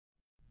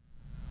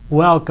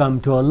Welcome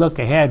to a look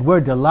ahead. We're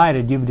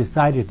delighted you've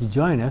decided to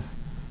join us.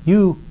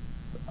 You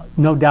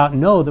no doubt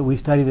know that we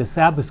study the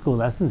Sabbath school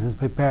lessons as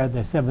prepared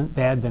the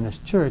Seventh-day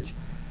Adventist Church.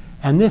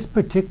 And this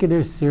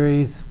particular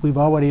series, we've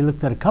already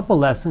looked at a couple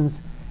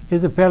lessons,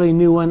 is a fairly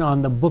new one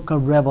on the book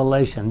of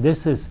Revelation.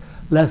 This is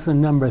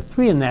lesson number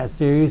 3 in that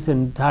series,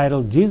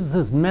 entitled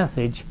Jesus'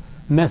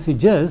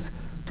 Messages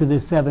to the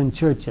Seven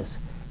Churches.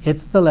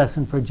 It's the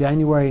lesson for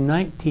January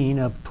 19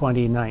 of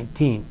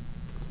 2019.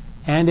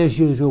 And as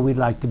usual, we'd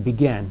like to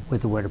begin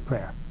with a word of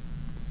prayer.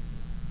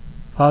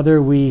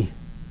 Father, we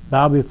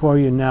bow before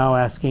you now,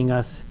 asking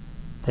us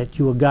that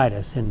you will guide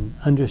us in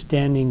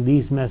understanding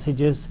these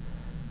messages,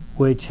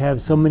 which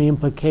have so many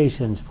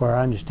implications for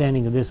our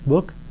understanding of this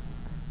book,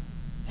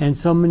 and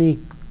so many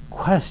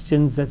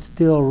questions that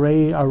still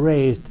are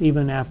raised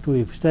even after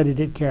we've studied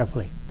it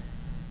carefully.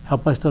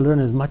 Help us to learn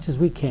as much as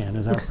we can,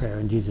 is our prayer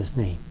in Jesus'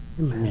 name.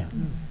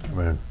 Amen.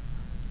 Amen.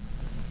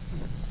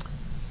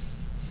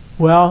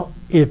 Well,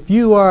 if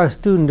you are a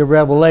student of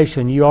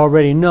Revelation, you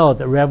already know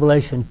that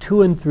Revelation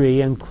 2 and 3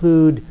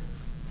 include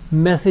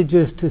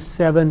messages to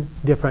 7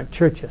 different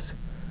churches.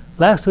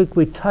 Last week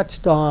we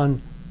touched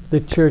on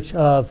the church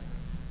of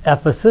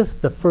Ephesus,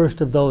 the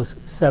first of those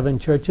 7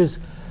 churches,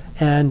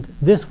 and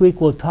this week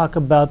we'll talk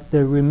about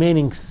the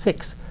remaining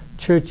 6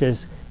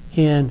 churches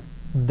in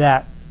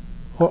that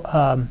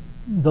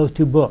those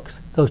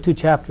two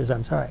chapters.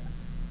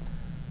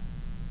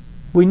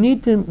 We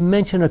need to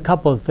mention a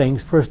couple of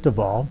things. First of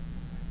all,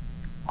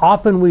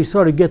 often we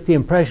sort of get the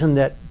impression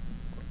that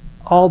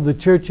all the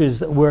churches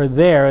that were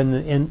there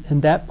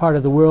in that part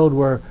of the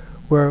world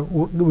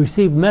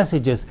received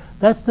messages.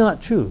 That's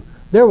not true.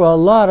 There were a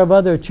lot of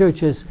other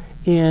churches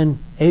in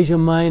Asia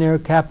Minor,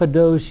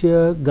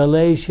 Cappadocia,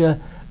 Galatia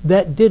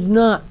that did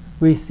not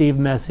receive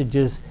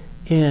messages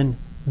in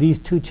these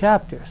 2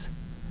 chapters.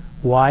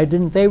 Why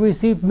didn't they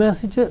receive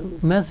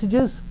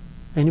messages?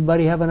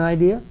 Anybody have an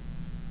idea? You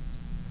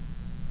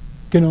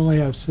can only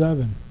have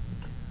 7.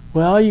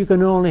 Well, you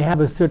can only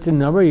have a certain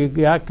number.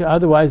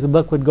 Otherwise, the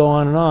book would go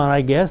on and on,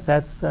 I guess.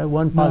 That's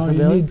one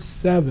possibility. No, you need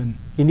 7.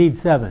 You need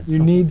 7. You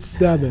need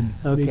 7,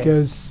 okay.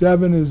 Because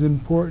 7 is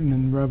important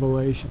in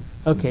Revelation.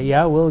 Okay,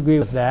 yeah, we'll agree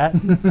with that.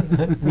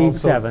 Need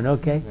 7,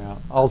 okay. Yeah.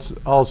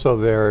 Also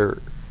there,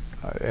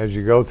 as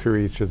you go through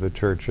each of the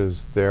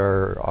churches,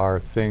 there are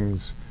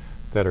things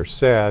that are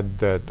said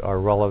that are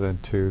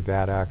relevant to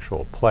that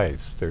actual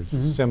place. There's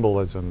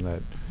symbolism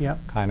that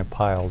kind of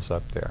piles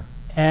up there.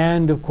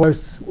 And of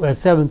course, as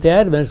Seventh-day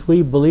Adventists,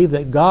 we believe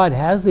that God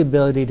has the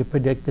ability to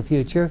predict the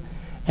future,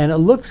 and it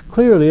looks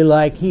clearly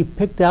like He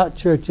picked out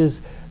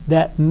churches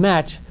that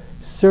match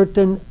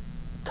certain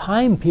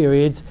time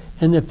periods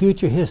in the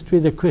future history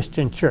of the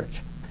Christian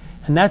church.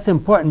 And that's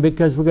important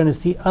because we're going to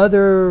see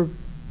other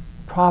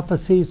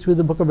prophecies through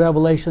the book of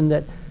Revelation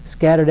that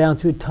scatter down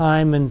through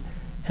time, and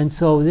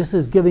so this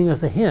is giving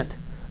us a hint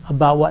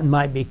about what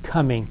might be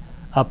coming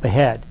up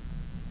ahead.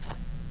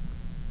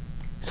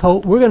 So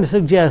we're going to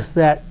suggest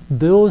that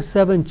those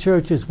 7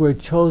 churches were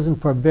chosen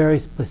for very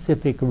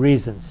specific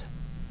reasons.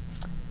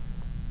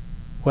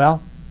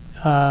 Well,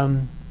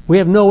 we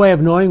have no way of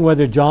knowing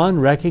whether John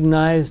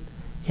recognized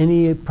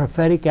any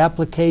prophetic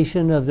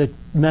application of the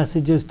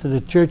messages to the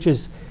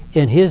churches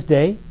in his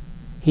day.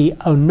 He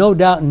no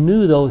doubt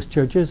knew those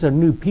churches or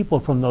knew people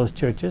from those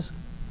churches.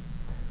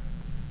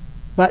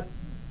 But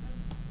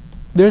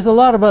there's a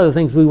lot of other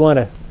things we want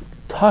to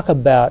talk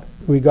about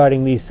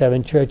regarding these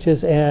 7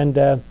 churches,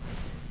 and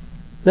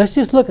let's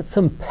just look at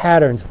some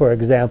patterns, for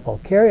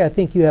example. Carrie, I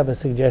think you have a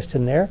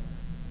suggestion there.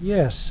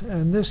 Yes,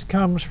 and this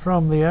comes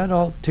from the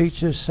Adult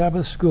Teacher's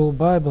Sabbath School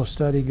Bible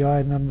Study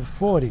Guide number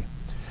 40.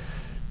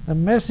 The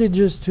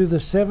messages to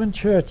the 7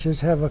 churches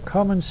have a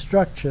common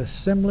structure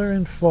similar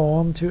in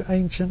form to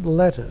ancient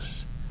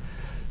letters.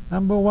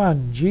 Number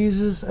 1,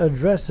 Jesus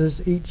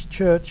addresses each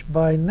church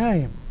by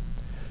name.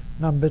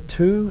 Number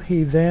 2,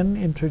 he then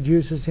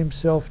introduces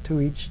himself to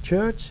each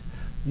church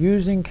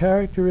using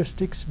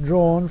characteristics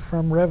drawn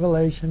from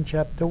Revelation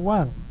chapter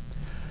 1.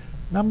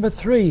 Number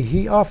 3,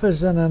 he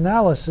offers an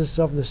analysis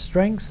of the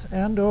strengths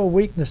and or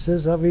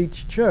weaknesses of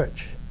each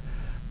church.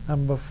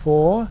 Number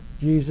 4,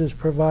 Jesus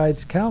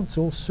provides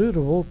counsel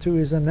suitable to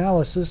his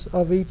analysis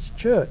of each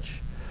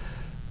church.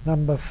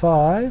 Number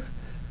 5,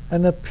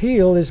 an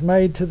appeal is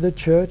made to the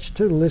church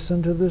to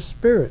listen to the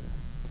Spirit.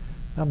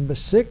 Number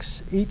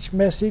 6, each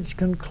message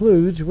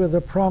concludes with a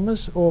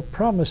promise or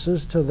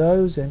promises to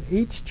those in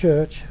each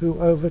church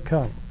who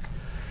overcome.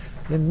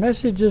 In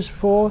messages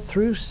 4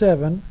 through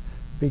 7,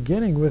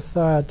 beginning with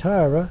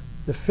Thyatira,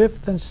 the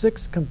 5th and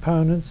 6th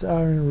components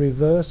are in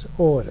reverse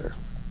order.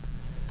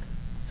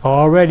 So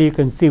already you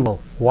can see, well,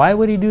 why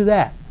would he do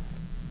that?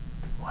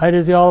 Why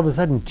does he all of a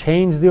sudden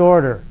change the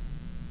order?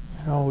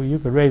 You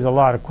could raise a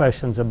lot of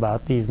questions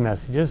about these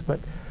messages, but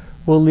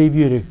we'll leave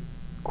you to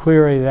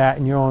query that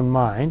in your own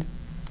mind.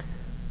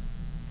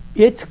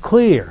 It's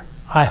clear,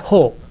 I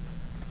hope,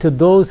 to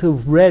those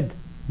who've read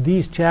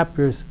these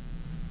chapters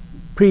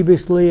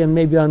previously and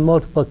maybe on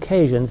multiple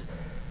occasions,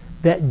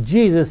 that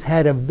Jesus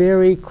had a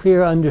very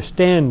clear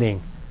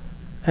understanding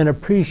and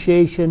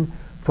appreciation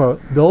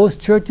for those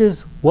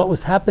churches, what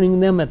was happening in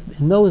them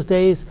in those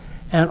days,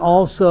 and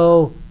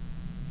also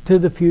to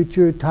the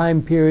future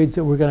time periods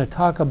that we're going to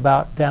talk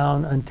about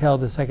down until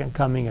the second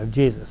coming of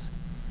Jesus.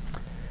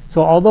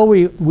 So although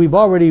we've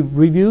already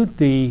reviewed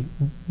the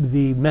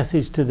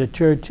message to the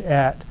church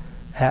at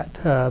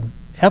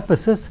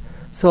Ephesus,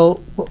 so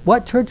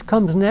what church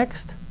comes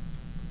next?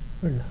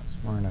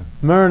 Smyrna.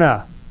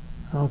 Smyrna.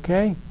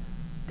 Okay.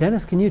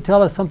 Dennis, can you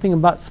tell us something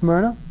about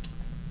Smyrna?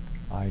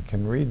 I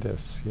can read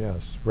this,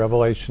 yes.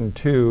 Revelation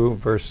 2,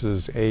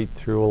 verses 8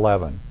 through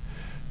 11.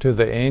 To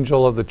the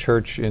angel of the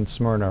church in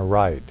Smyrna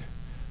write,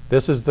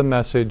 this is the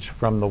message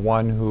from the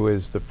one who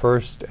is the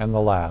first and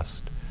the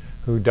last,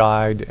 who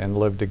died and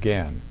lived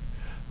again.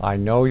 I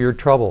know your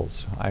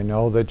troubles. I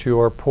know that you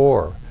are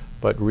poor,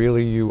 but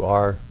really you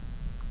are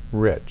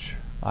rich.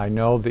 I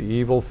know the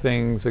evil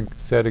things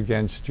said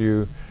against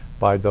you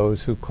by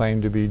those who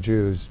claim to be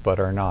Jews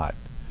but are not.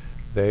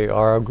 They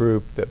are a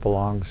group that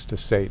belongs to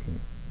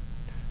Satan.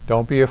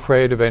 Don't be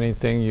afraid of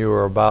anything you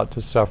are about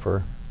to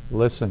suffer.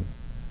 Listen,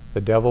 the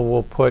devil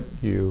will put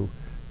you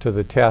to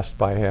the test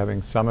by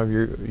having some of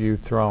you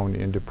thrown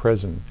into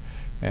prison,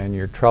 and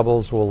your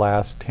troubles will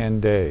last 10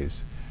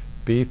 days.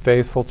 Be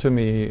faithful to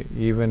me,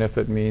 even if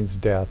it means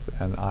death,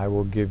 and I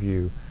will give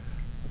you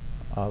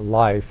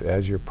life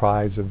as your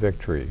prize of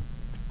victory.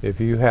 If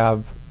you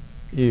have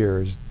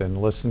ears, then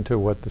listen to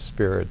what the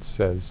Spirit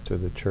says to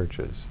the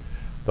churches.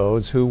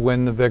 Those who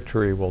win the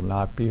victory will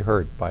not be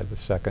hurt by the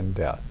second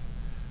death.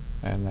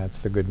 And that's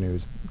the Good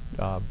News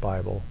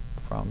Bible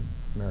from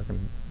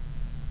American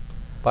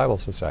Bible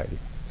Society.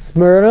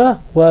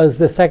 Smyrna was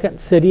the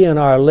second city on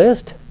our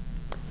list.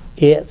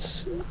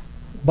 It's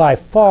by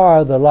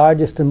far the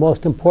largest and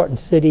most important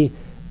city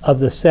of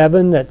the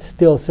 7 that's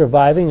still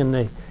surviving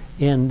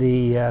in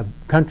the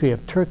country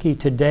of Turkey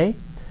today.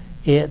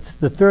 It's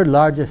the 3rd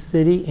largest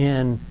city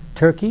in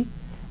Turkey,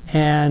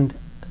 and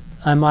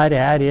I might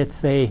add,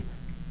 it's a,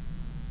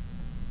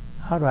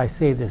 how do I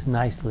say this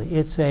nicely?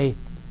 It's a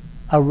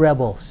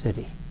rebel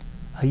city,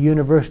 a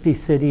university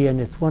city, and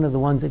it's one of the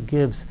ones that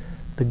gives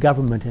the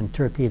government in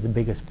Turkey the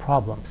biggest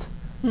problems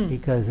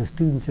because the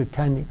students are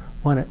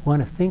want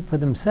to think for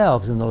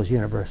themselves in those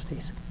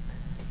universities.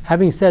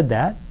 Having said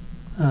that,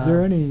 is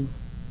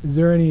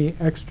there any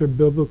extra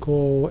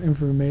biblical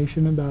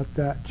information about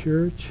that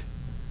church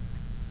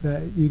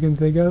that you can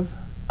think of?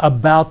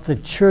 About the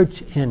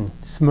church in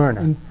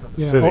Smyrna?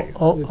 Yeah.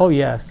 Oh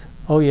yes,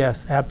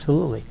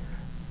 absolutely.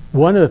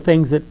 One of the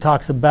things that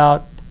talks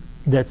about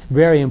that's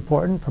very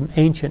important from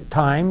ancient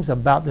times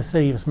about the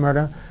city of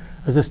Smyrna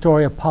is the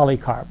story of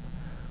Polycarp.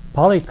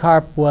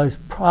 Polycarp was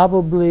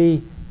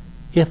probably,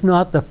 if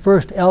not the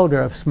first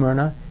elder of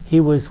Smyrna, he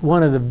was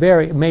one of the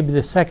maybe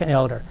the second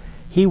elder.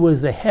 He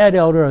was the head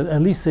elder, or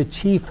at least the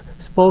chief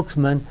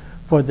spokesman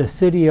for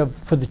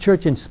the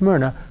church in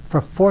Smyrna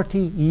for 40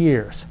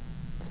 years.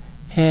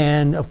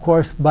 And of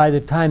course, by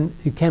the time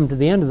it came to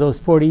the end of those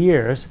 40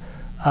 years,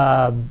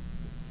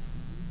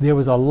 there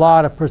was a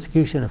lot of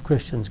persecution of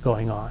Christians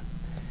going on.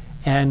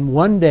 And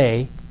one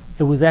day,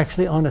 it was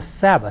actually on a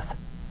Sabbath,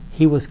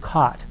 he was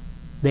caught.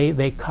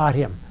 They caught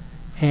him.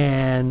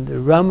 And the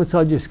Roman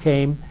soldiers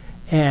came,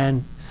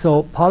 and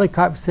so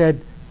Polycarp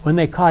said, when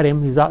they caught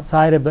him, he's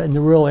outside of it in the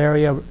rural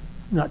area,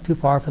 not too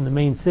far from the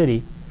main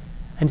city,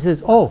 and he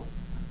says, oh,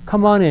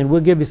 come on in,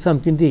 we'll give you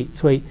something to eat.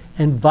 So he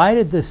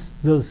invited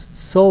those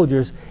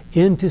soldiers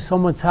into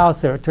someone's house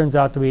there. It turns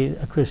out to be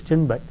a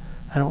Christian, but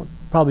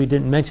probably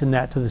didn't mention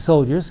that to the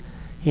soldiers.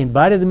 He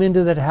invited them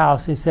into that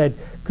house. He said,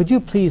 could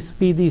you please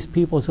feed these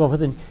people and so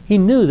forth? And he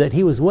knew that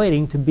he was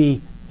waiting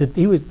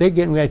they're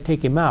getting ready to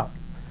take him out.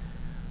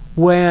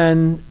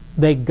 When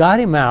they got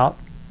him out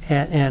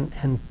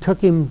and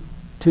took him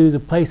to the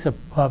place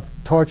of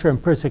torture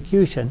and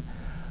persecution,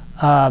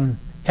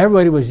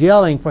 everybody was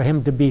yelling for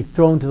him to be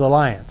thrown to the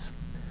lions.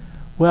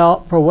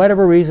 Well, for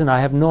whatever reason,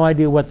 I have no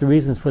idea what the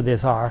reasons for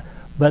this are,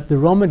 but the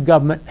Roman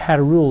government had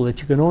a rule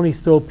that you can only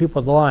throw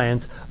people to the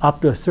lions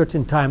up to a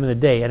certain time of the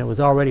day, and it was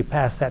already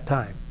past that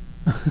time.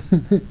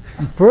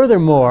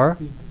 Furthermore,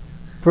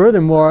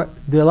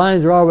 the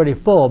lions are already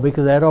full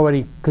because they had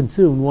already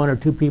consumed 1 or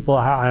 2 people,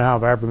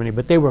 however many,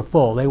 but they were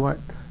full. They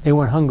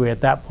weren't hungry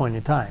at that point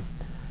in time.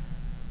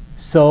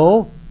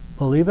 So,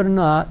 believe it or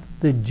not,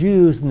 the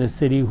Jews in the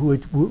city who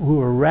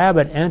were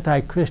rabid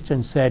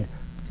anti-Christians said,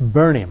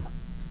 burn him.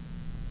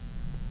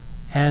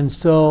 And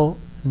so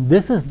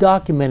this is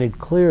documented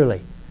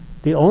clearly.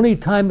 The only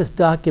time it's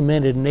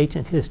documented in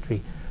ancient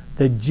history,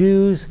 the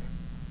Jews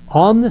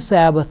on the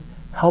Sabbath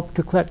helped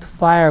to collect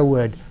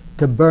firewood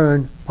to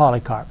burn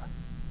Polycarp.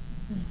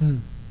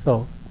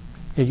 So,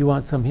 did you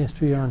want some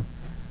history on?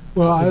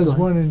 Well, I was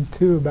wondering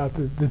too about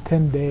the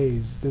 10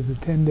 days. Does the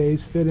 10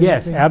 days fit in?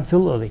 Yes,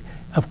 absolutely.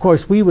 Of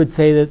course, we would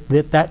say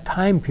that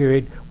time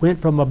period went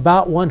from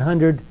about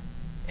 100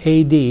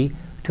 AD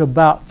to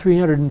about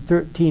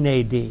 313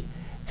 AD.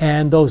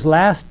 And those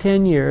last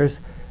 10 years,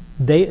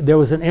 there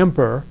was an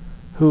emperor,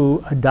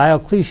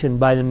 Diocletian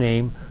by the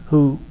name,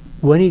 who,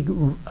 when he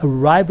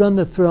arrived on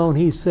the throne,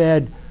 he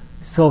said,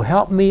 so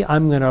help me,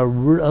 I'm going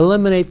to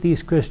eliminate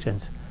these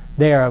Christians.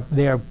 They are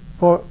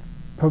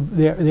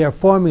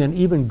forming an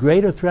even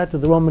greater threat to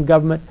the Roman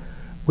government.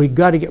 We've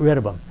got to get rid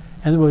of them.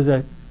 And there was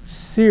a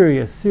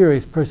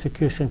serious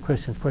persecution of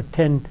Christians for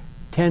 10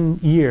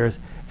 years,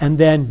 and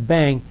then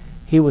bang,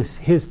 his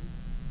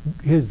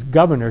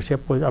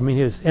governorship was,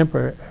 his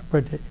emperor,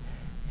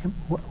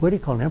 what do you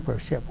call an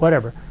emperorship?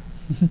 Whatever.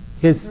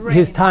 His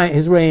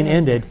reign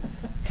ended,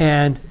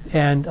 and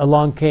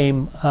along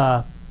came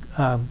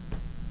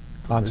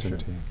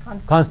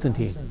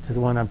Constantine is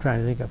the one I'm trying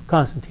to think of.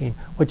 Constantine,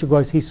 which of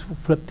course he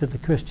flipped to the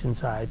Christian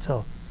side.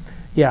 So,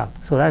 yeah.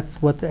 So that's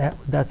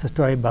the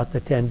story about the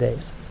 10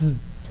 days.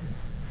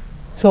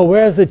 So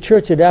whereas the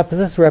church at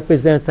Ephesus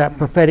represents that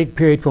prophetic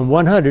period from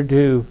 100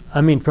 to,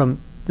 from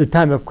the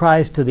time of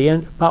Christ to the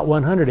end, about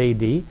 100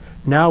 A.D.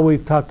 Now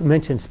we've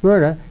mentioned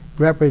Smyrna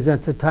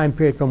represents a time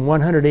period from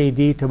 100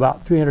 A.D. to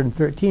about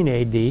 313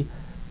 A.D.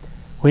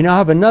 We now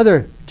have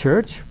another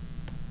church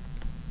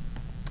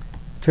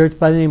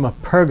by the name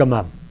of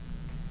Pergamum.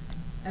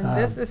 And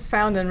this is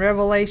found in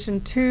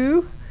Revelation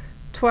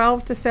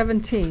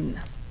 2:12-17.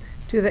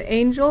 To the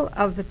angel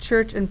of the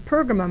church in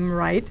Pergamum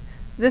write,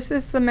 "This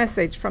is the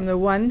message from the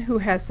one who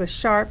has the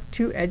sharp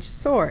two-edged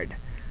sword.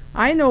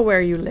 I know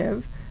where you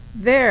live,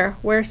 there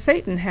where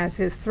Satan has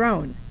his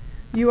throne.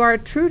 You are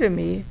true to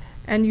me,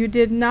 and you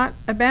did not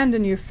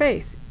abandon your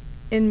faith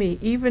in me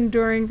even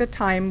during the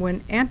time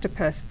when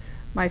Antipas,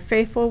 my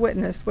faithful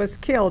witness, was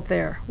killed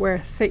there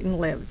where Satan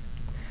lives.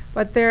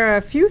 But there are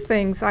a few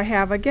things I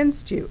have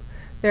against you.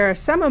 There are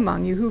some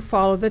among you who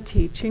follow the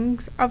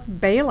teachings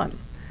of Balaam,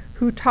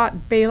 who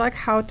taught Balak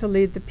how to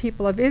lead the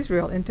people of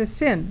Israel into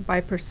sin by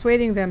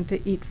persuading them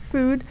to eat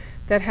food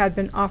that had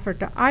been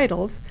offered to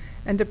idols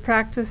and to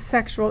practice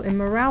sexual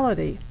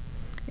immorality.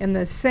 In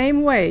the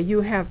same way, you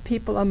have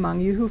people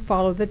among you who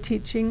follow the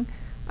teaching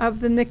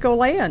of the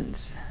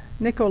Nicolaitans.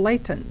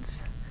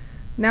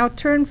 Now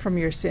turn from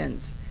your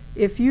sins.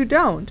 If you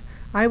don't,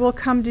 I will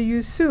come to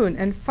you soon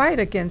and fight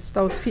against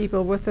those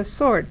people with the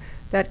sword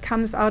that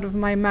comes out of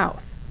my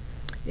mouth.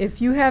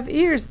 If you have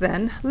ears,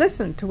 then,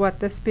 listen to what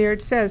the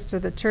Spirit says to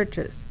the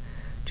churches.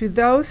 To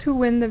those who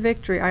win the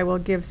victory, I will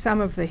give some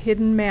of the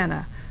hidden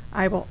manna.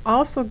 I will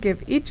also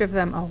give each of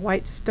them a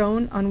white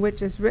stone on which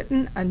is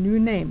written a new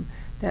name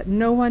that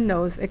no one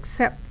knows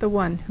except the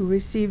one who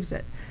receives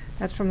it."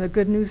 That's from the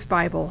Good News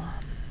Bible.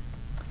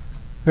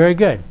 Very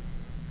good.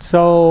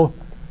 So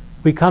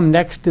we come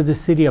next to the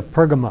city of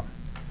Pergamum.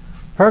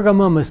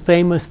 Pergamum is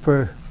famous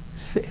for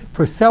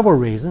several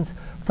reasons.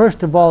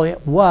 First of all,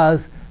 it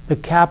was the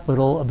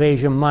capital of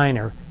Asia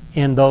Minor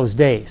in those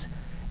days.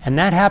 And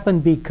that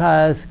happened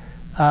because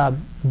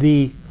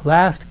the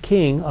last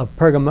king of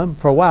Pergamum,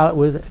 for a while it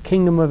was a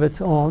kingdom of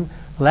its own,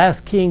 the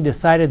last king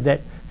decided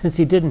that since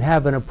he didn't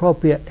have an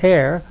appropriate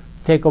heir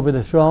to take over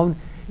the throne,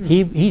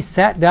 he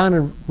sat down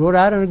and wrote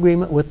out an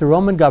agreement with the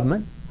Roman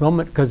government,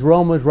 because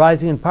Rome was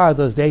rising in power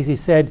those days. He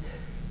said,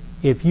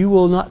 "If you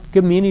will not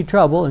give me any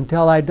trouble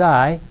until I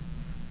die,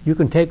 you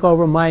can take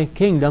over my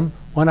kingdom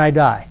when I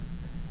die."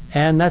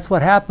 And that's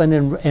what happened.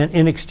 And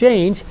in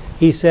exchange,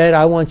 he said,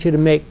 "I want you to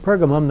make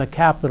Pergamum the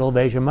capital of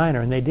Asia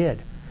Minor," and they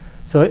did.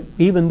 So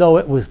even though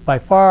it was by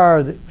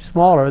far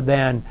smaller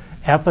than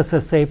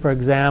Ephesus, say, for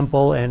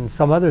example, and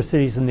some other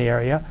cities in the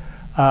area,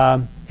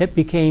 it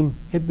became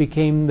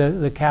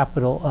the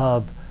capital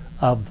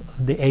of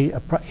the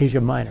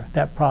Asia Minor,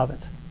 that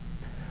province.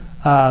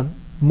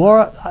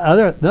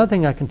 Another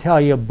thing I can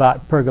tell you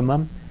about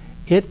Pergamum,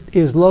 it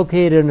is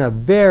located in a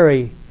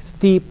very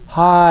steep,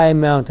 high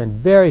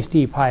mountain,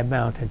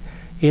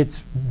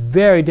 It's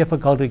very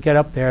difficult to get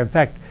up there. In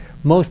fact,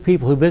 most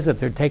people who visit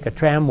there take a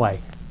tramway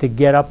to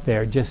get up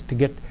there,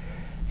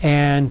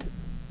 and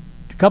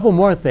a couple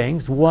more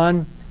things.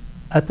 One,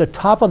 at the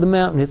top of the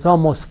mountain, it's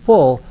almost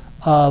full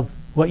of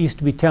what used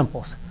to be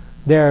temples.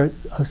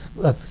 There's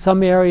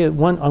some area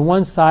on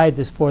one side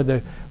is for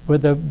the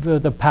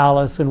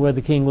palace and where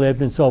the king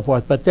lived and so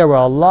forth, but there were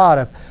a lot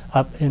of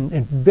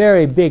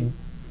very big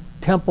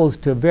temples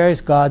to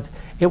various gods.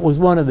 It was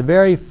one of the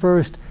very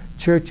first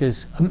very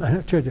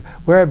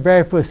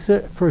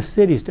first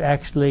cities to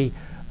actually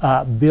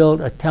build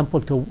a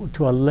temple to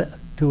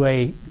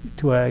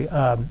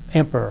a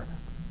emperor.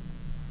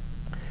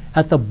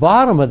 At the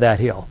bottom of that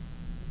hill,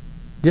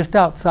 just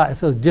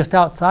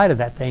outside of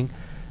that thing,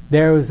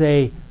 there was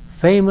a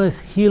famous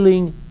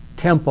healing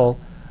temple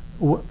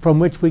from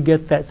which we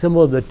get that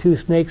symbol of the two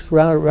snakes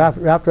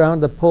wrapped around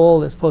the pole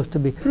that's supposed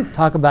to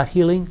talk about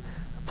healing.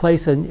 A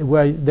place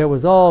where there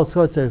was all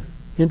sorts of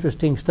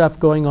interesting stuff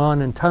going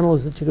on, and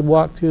tunnels that you could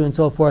walk through and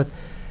so forth,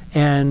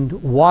 and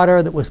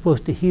water that was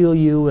supposed to heal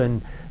you,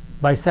 and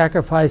by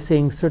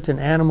sacrificing certain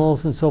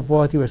animals and so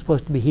forth, you were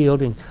supposed to be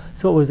healed. And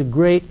so it was a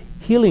great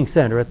healing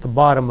center at the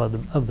bottom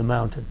of the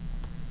mountain.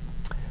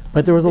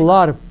 But there was a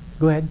lot of...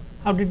 Go ahead.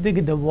 How did they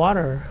get the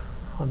water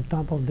on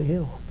top of the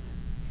hill?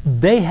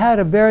 They had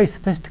a very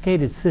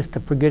sophisticated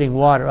system for getting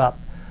water up.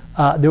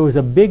 There was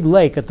a big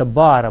lake at the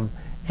bottom,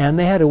 and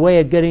they had a way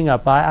of getting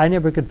up. I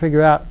never could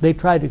figure out. They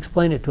tried to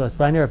explain it to us,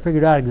 but I never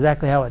figured out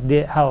exactly how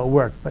it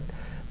worked. But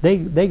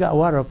they got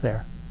water up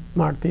there.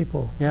 Smart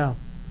people. Yeah.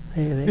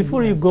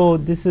 Before you go,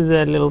 this is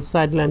a little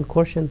sideline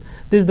question.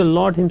 This is the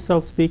Lord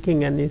Himself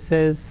speaking, and He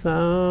says,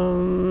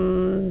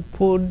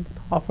 food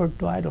offered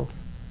to idols.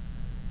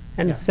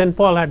 And Yeah. St.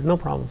 Paul had no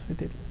problems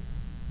with it.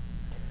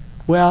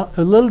 Well,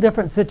 a little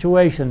different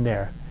situation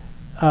there.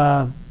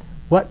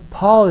 What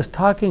Paul is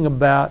talking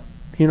about,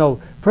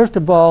 first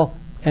of all,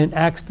 in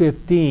Acts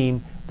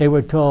 15, they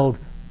were told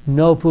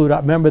no food.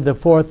 Remember the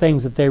 4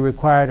 things that they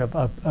required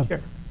of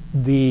Sure.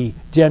 the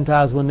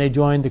Gentiles when they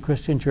joined the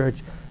Christian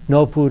church: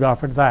 no food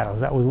offered to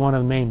idols. That was one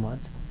of the main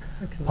ones.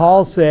 Okay.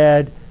 Paul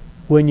said,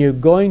 when you're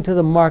going to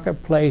the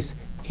marketplace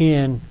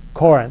in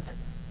Corinth,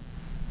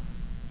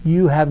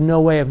 you have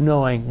no way of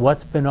knowing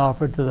what's been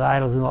offered to the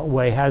idols and what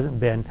way hasn't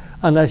been,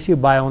 unless you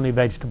buy only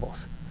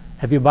vegetables.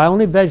 If you buy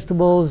only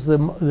vegetables,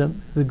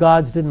 the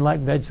gods didn't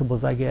like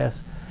vegetables, I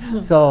guess.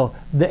 So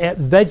the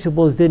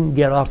vegetables didn't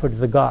get offered to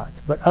the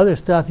gods. But other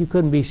stuff, you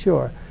couldn't be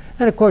sure.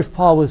 And of course,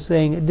 Paul was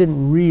saying it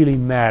didn't really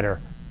matter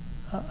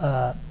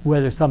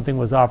whether something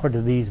was offered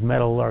to these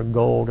metal or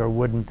gold or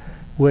wooden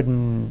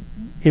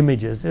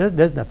images. It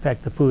doesn't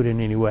affect the food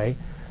in any way.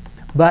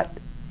 But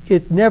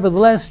it's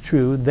nevertheless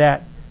true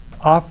that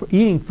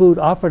eating food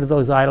offered to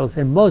those idols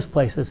in most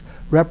places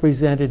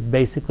represented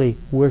basically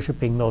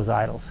worshiping those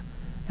idols.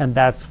 And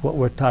that's what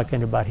we're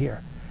talking about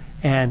here.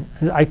 And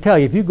I tell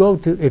you, if you go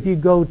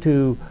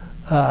to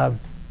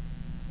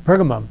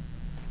Pergamum,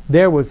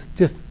 there was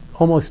just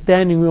almost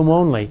standing room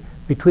only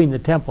between the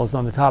temples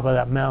on the top of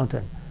that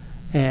mountain.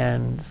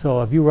 And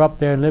so if you were up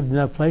there and lived in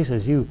other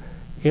places,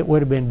 it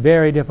would have been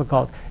very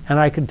difficult. And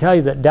I can tell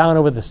you that down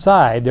over the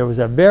side, there was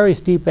a very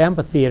steep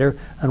amphitheater.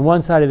 On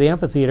one side of the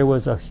amphitheater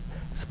was a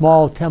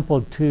small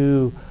temple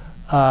to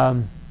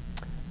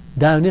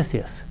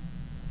Dionysius,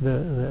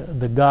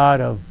 the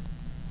god of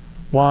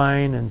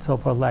wine and so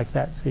forth like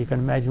that. So you can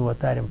imagine what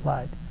that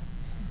implied.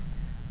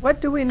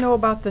 What do we know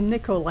about the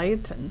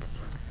Nicolaitans?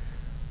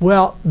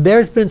 Well,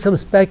 there's been some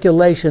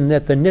speculation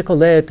that the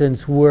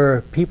Nicolaitans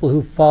were people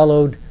who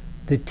followed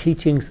the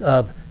teachings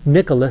of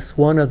Nicholas,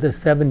 one of the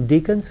 7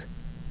 deacons.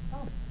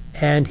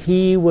 And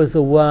he was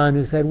the one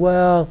who said,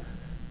 well,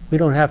 we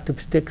don't have to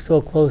stick so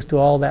close to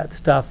all that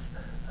stuff.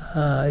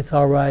 It's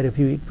all right if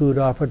you eat food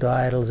offered to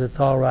idols. It's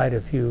all right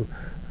if you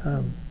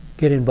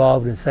get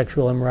involved in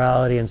sexual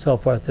immorality and so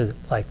forth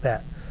like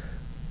that.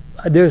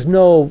 There's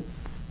no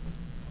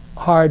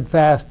hard,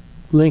 fast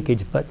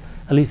linkage, but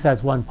at least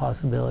that's one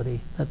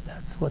possibility.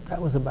 That's what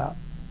that was about.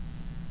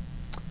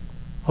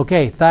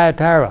 Okay,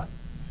 Thyatira.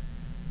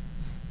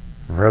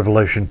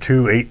 Revelation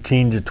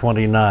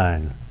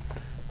 2:18-29.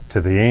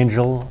 To the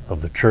angel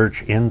of the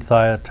church in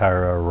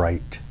Thyatira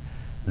write,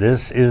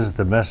 this is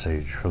the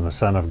message from the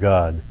Son of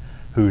God,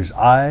 whose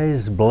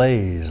eyes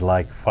blaze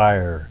like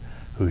fire,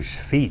 whose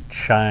feet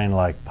shine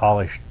like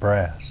polished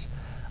brass.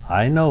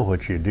 I know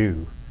what you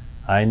do.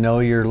 I know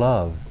your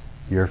love,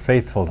 your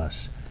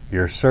faithfulness,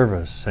 your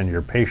service, and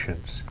your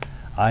patience.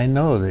 I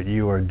know that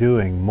you are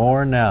doing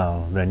more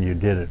now than you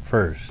did at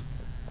first.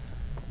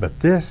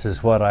 But this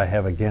is what I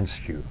have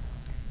against you.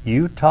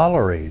 You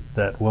tolerate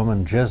that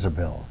woman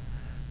Jezebel,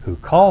 who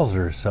calls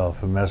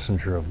herself a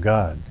messenger of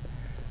God.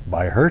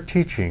 By her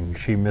teaching,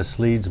 she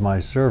misleads my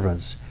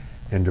servants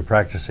into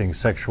practicing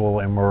sexual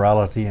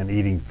immorality and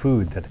eating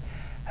food that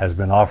has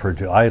been offered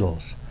to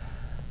idols.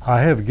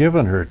 I have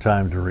given her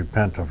time to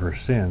repent of her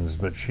sins,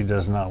 but she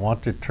does not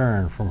want to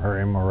turn from her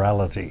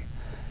immorality.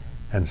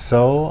 And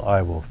so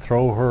I will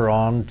throw her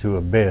on to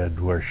a bed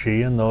where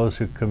she and those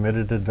who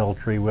committed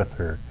adultery with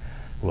her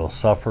will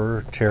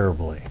suffer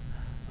terribly.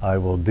 I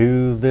will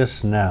do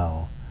this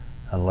now,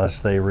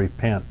 unless they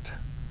repent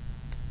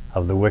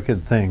of the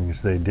wicked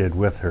things they did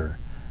with her.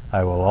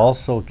 I will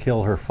also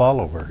kill her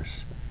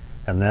followers,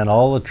 and then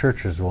all the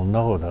churches will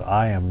know that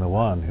I am the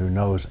one who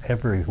knows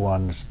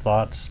everyone's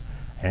thoughts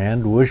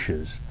and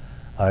wishes.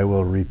 I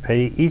will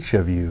repay each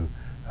of you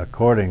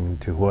according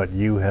to what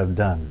you have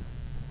done.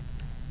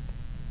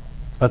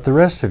 But the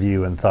rest of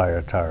you in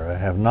Thyatira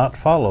have not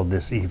followed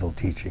this evil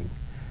teaching.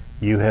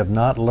 You have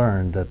not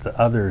learned that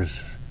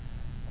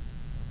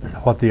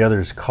what the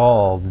others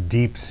call the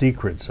deep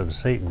secrets of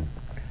Satan.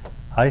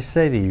 I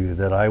say to you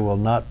that I will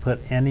not put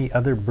any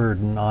other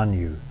burden on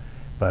you,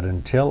 but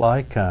until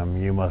I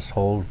come, you must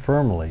hold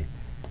firmly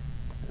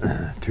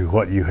to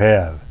what you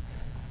have.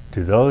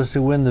 To those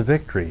who win the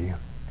victory,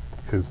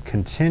 who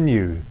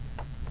continue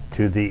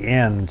to the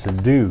end to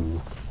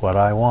do what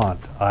I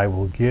want, I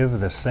will give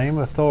the same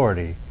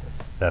authority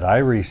that I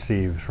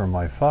received from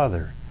my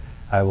Father.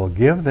 I will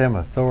give them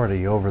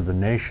authority over the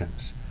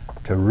nations,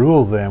 to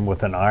rule them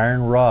with an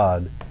iron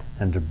rod,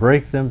 and to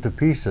break them to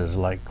pieces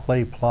like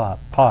clay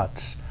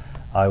pots.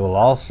 I will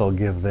also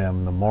give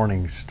them the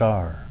morning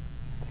star.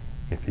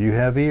 If you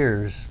have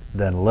ears,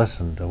 then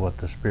listen to what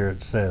the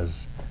Spirit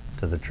says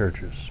to the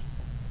churches.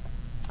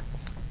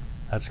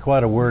 That's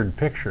quite a word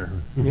picture.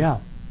 Yeah.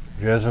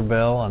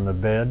 Jezebel on the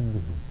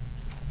bed.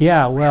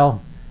 Yeah,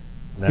 well,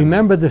 Then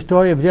remember the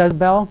story of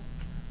Jezebel?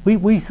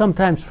 We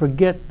sometimes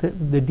forget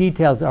the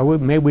details, or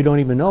maybe we don't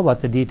even know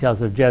about the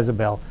details of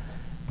Jezebel.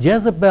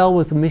 Jezebel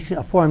was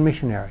a foreign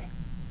missionary.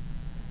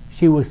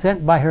 She was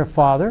sent by her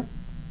father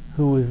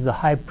who was the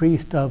high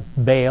priest of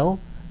Baal,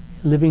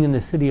 living in the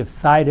city of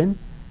Sidon.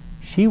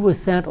 She was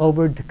sent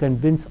over to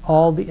convince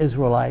all the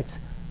Israelites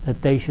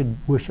that they should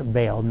worship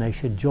Baal and they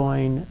should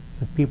join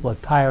the people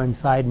of Tyre and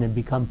Sidon and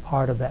become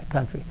part of that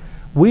country.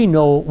 All we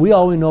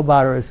know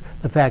about her is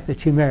the fact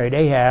that she married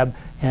Ahab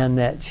and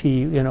that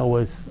she,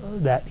 was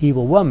that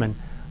evil woman.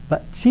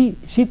 But she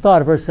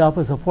thought of herself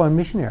as a foreign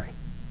missionary.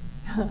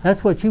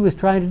 That's what she was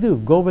trying to do,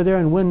 go over there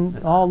and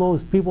win all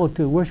those people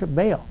to worship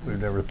Baal. We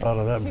never thought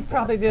of that She before.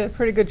 probably did a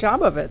pretty good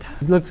job of it.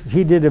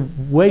 She did a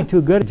way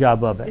too good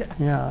job of it.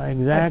 Yeah,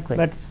 exactly.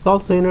 But it's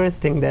also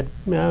interesting that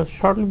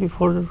shortly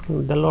before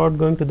the Lord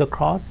going to the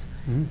cross,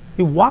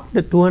 he walked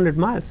the 200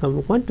 miles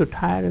and went to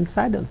Tyre and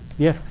Sidon.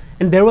 Yes.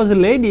 And there was a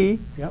lady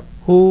Yep.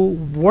 who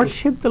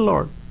worshipped the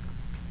Lord.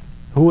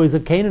 Who was a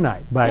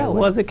Canaanite, by the way.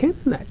 Was a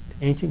Canaanite,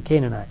 Ancient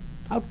Canaanite.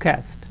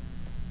 outcast.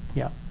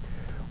 Yeah.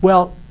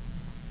 Well,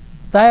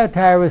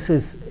 Thyatira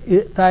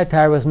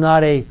was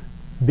not a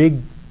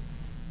big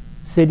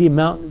city,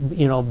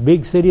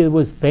 big city that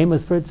was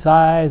famous for its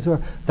size or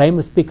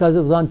famous because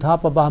it was on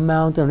top of a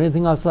mountain or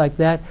anything else like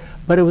that.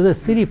 But it was a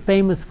city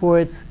famous for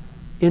its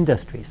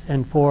industries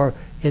and for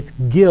its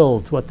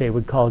guilds, what they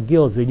would call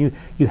guilds. And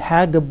you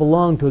had to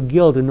belong to a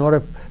guild in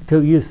order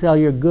to sell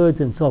your goods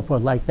and so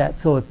forth like that.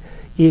 So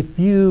if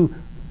you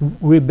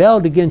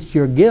rebelled against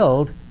your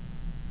guild,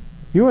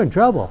 you were in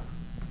trouble,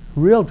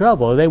 real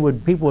trouble.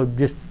 People would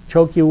just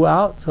choke you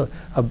out,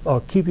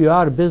 or keep you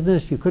out of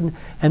business. You couldn't.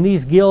 And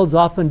these guilds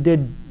often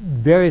did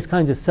various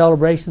kinds of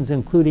celebrations,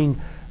 including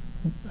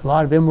a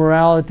lot of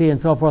immorality and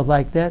so forth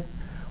like that.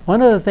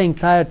 One of the things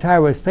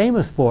Thyatira was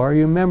famous for,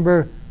 you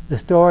remember the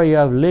story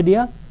of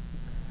Lydia,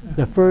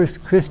 the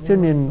first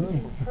Christian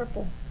in.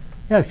 Purple.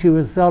 Yeah, she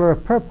was a seller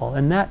of purple,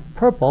 and that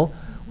purple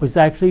was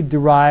actually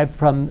derived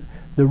from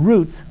the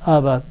roots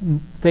of a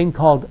thing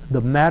called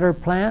the madder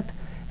plant,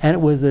 and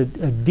it was a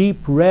deep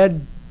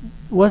red.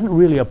 It wasn't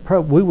really a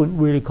purple. We wouldn't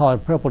really call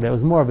it purple. It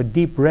was more of a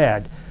deep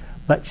red,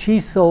 but she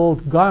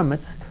sold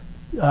garments,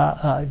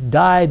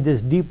 dyed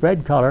this deep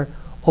red color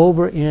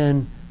over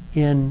in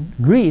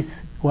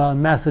Greece, well,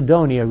 in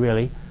Macedonia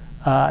really,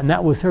 and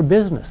that was her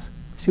business.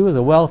 She was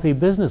a wealthy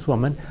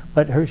businesswoman,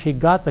 but she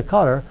got the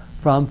color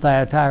from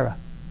Thyatira.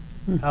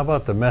 How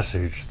about the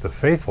message, the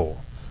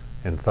faithful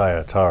in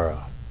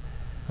Thyatira,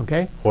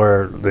 Okay?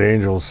 where the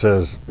angel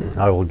says,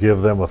 I will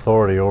give them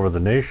authority over the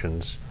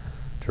nations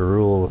to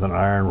rule with an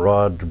iron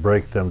rod to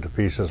break them to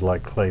pieces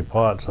like clay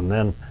pots, and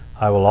then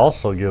I will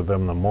also give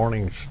them the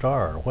morning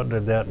star. What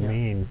did that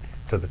mean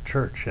to the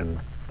church in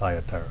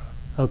Thyatira?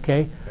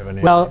 Okay. Have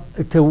any Well,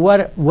 to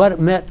what it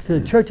meant to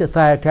the church at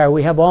Thyatira,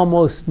 we have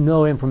almost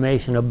no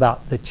information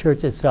about the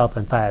church itself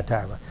in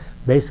Thyatira.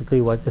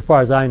 Basically, as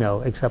far as I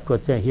know, except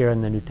what's here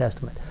in the New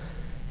Testament.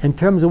 In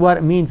terms of what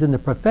it means in the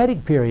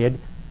prophetic period,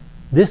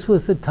 this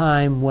was the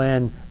time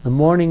when the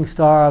morning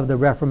star of the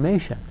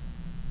Reformation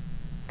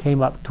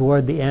came up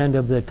toward the end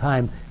of the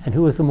time. And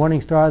who was the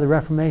morning star of the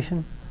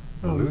Reformation?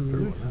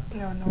 Luther, wasn't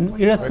Yeah, no,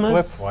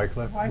 Erasmus.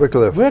 Wycliffe.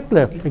 Wycliffe.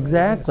 Wycliffe,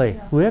 exactly.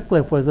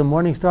 Wycliffe was the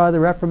morning star of the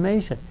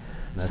Reformation.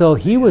 So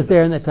he was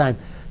there in that time.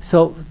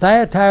 So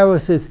Thyatira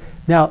was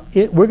now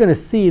we're going to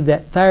see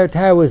that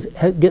Thyatira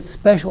gets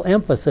special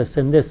emphasis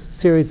in this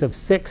series of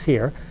 6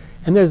 here,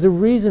 and there's a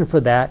reason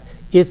for that.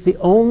 It's the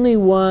only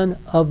one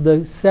of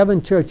the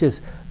 7 churches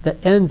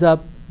that ends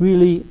up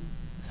really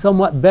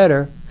somewhat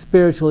better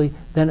spiritually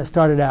than it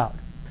started out.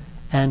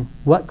 And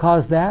what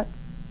caused that?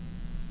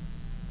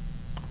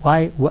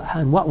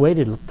 In what way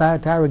did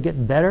Thyatira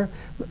get better?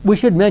 We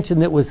should mention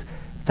that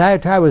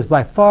Thyatira was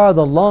by far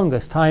the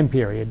longest time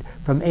period,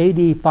 from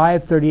AD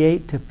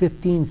 538 to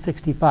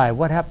 1565.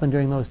 What happened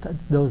during those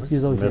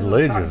years? Middle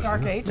Ages.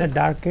 Dark isn't it? Ages. The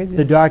Dark Ages.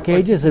 The Dark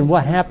Ages, and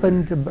what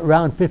happened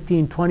around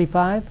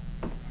 1525?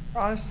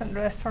 Protestant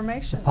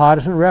Reformation.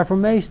 Protestant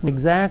Reformation,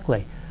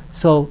 exactly.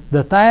 So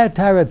the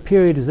Thyatira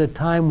period is a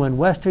time when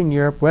Western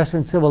Europe,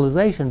 Western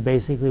civilization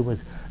basically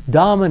was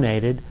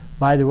dominated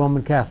by the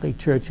Roman Catholic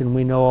Church, and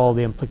we know all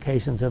the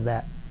implications of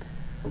that.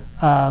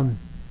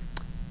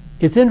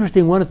 It's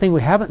interesting, one thing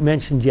we haven't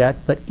mentioned yet,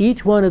 but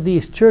each one of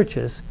these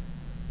churches,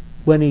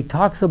 when he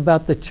talks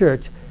about the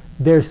church,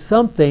 there's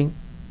something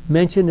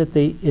mentioned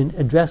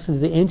addressed to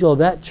the angel of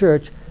that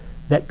church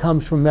that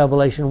comes from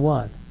Revelation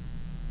 1.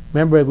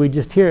 Remember, we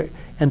just here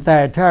in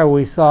Thyatira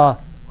we saw,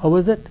 what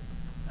was it?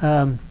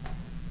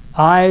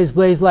 Eyes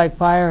blazed like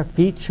fire,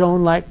 feet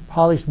shone like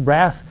polished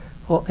brass.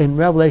 Well, in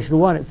Revelation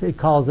 1 it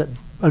calls it,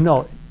 in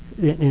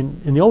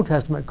the Old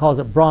Testament it calls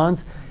it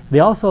bronze.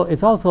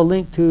 It's also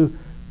linked to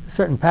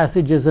certain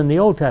passages in the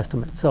Old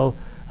Testament. So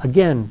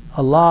again,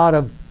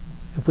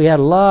 if we had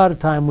a lot of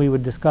time, we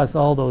would discuss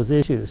all those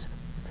issues.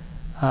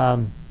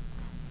 During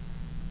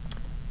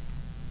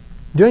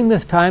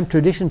this time,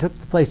 tradition took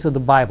the place of the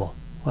Bible.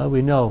 Well,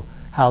 we know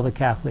how the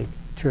Catholic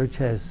Church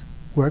has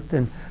worked,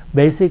 and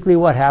basically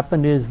what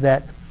happened is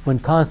that when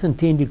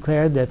Constantine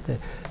declared that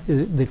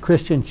the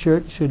Christian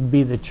Church should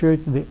be the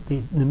church,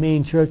 the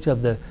main church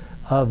of the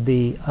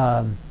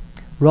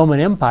Roman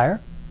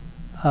Empire,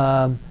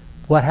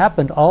 what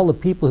happened? All the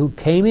people who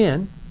came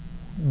in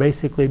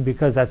basically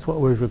because that's what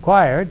was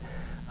required,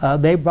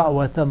 they brought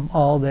with them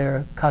all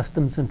their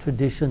customs and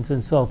traditions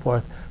and so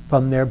forth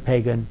from their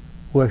pagan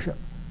worship.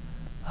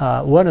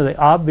 One of the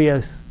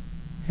obvious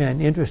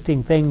and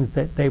interesting things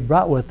that they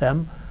brought with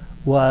them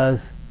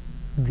was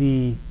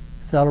the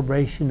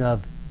celebration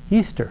of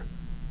Easter.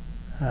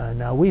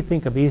 Now we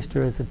think of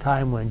Easter as a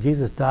time when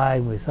Jesus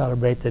died and we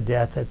celebrate the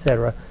death,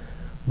 etc.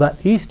 But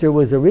Easter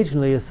was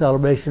originally a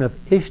celebration of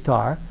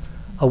Ishtar,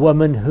 a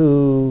woman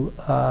who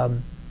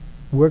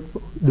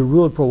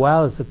ruled for a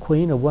while as the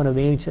queen of one of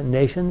the ancient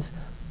nations,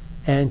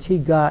 and she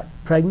got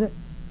pregnant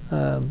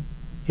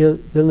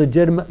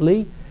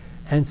illegitimately.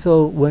 And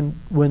so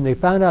when they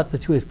found out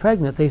that she was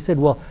pregnant, they said,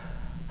 well,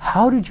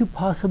 how did you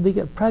possibly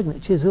get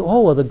pregnant? She said,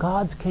 oh, well, the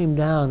gods came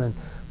down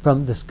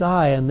from the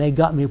sky and they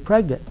got me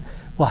pregnant.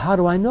 Well, how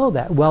do I know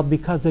that? Well,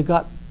 because they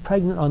got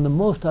pregnant on the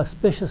most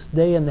auspicious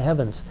day in the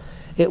heavens.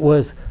 It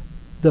was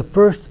the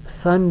first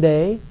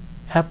Sunday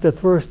after the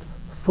first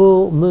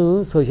full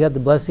moon, so you had the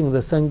blessing of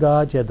the sun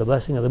god, you had the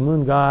blessing of the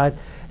moon god,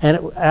 and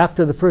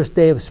after the first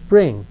day of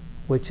spring,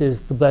 which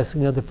is the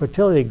blessing of the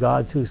fertility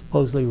gods who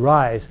supposedly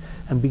rise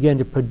and begin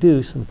to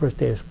produce on the first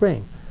day of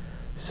spring.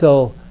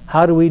 So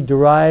how do we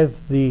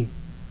arrive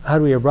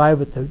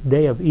at the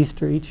day of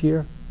Easter each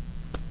year?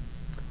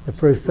 The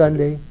first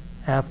Sunday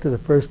after the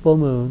first full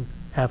moon,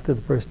 after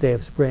the first day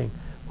of spring.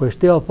 We're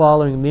still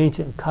following the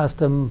ancient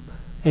custom,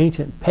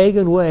 ancient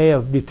pagan way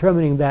of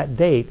determining that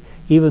date,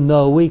 even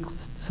though we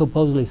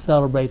supposedly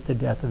celebrate the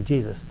death of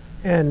Jesus.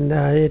 And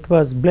it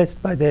was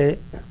blessed by the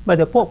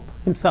Pope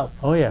himself.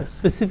 Oh yes, a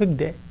specific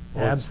day.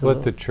 Well, it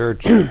split the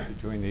church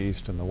between the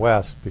East and the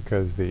West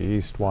because the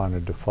East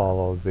wanted to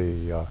follow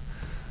the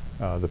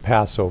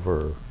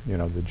Passover,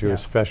 the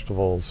Jewish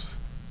festivals,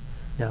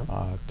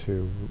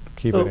 to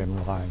keep it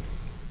in line.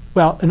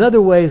 Well,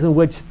 another ways in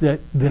which the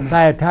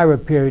Thyatira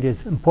period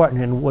is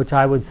important, and which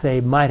I would say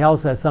might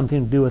also have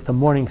something to do with the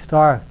Morning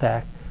Star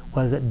fact,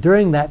 was that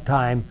during that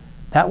time,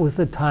 that was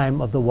the time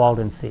of the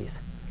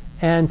Waldenses.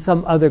 And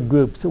some other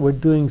groups that were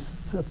doing,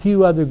 a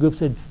few other groups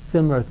did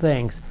similar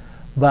things.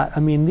 But, I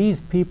mean,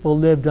 these people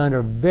lived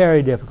under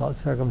very difficult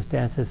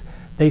circumstances.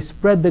 They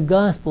spread the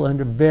gospel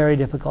under very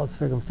difficult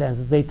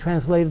circumstances. They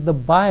translated the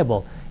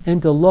Bible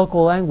into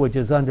local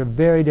languages under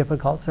very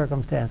difficult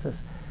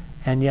circumstances.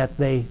 And yet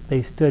they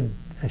stood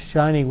as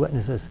shining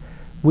witnesses.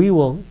 We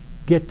will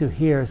get to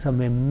hear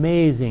some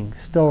amazing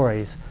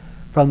stories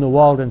from the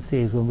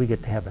Waldenses when we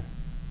get to heaven.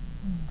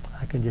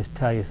 I can just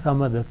tell you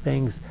some of the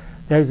things.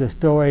 There's a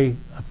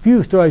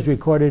few stories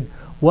recorded.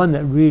 One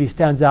that really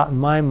stands out in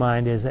my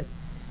mind is that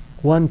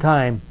one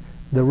time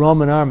the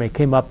Roman army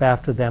came up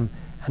after them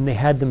and they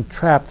had them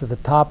trapped at the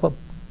top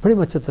pretty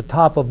much at the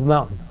top of a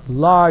mountain. A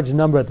large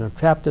number of them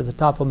trapped at the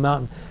top of a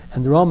mountain.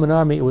 And the Roman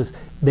army,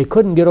 they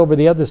couldn't get over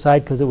the other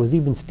side because it was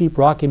even steep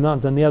rocky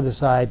mountains on the other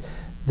side.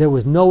 There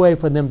was no way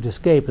for them to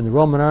escape, and the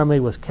Roman army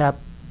was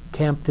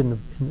camped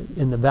in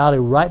the valley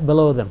right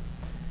below them.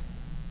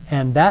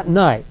 And that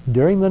night,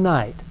 during the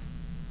night,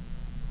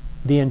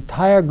 the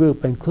entire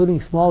group,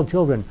 including small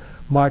children,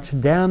 marched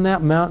down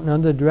that mountain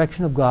under the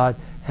direction of God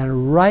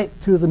and right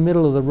through the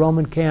middle of the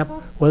Roman camp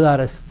without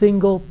a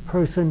single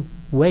person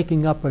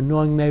waking up or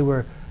knowing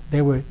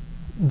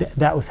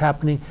that was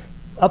happening,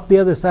 up the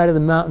other side of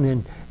the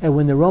mountain. And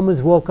when the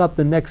Romans woke up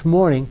the next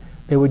morning,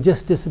 they were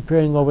just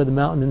disappearing over the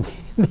mountain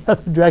in the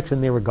other direction.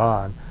 They were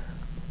gone.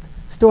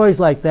 Stories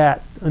like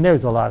that, and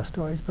there's a lot of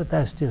stories, but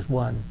that's just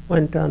one.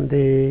 Went on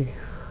the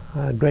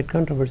Great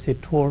Controversy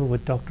tour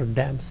with Dr.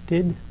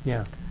 Damstead.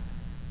 Yeah.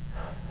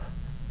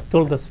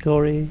 Told the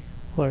story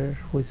where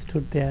we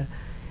stood there,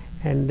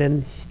 and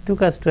then he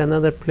took us to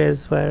another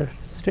place where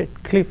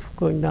straight cliff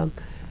going down.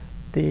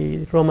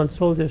 The Roman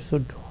soldiers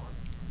would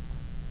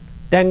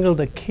dangle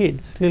the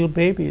kids, little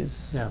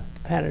babies,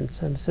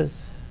 parents, and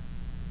says,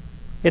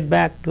 get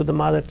back to the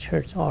mother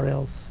church or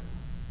else.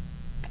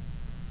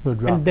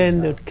 And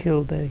then they'd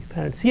kill the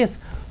parents. Yes,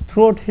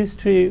 throughout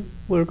history,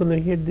 we're going to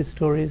hear these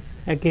stories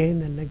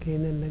again and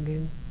again and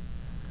again.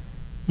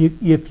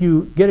 If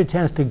you get a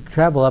chance to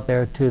travel up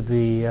there to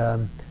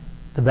the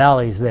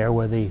valleys there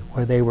where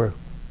they were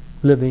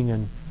living,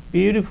 and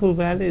beautiful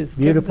valleys.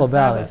 Beautiful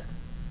valleys.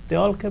 They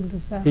all kept the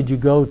Sabbath. Did you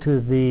go to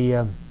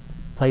the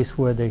place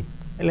where they?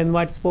 Ellen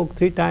White spoke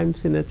 3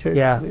 times in the church.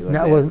 Yeah,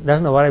 that's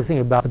not what I was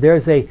thinking about. But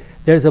there's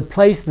a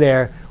place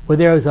there where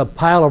there is a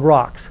pile of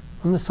rocks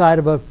on the side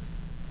of a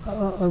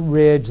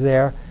ridge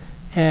there,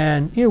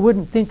 and you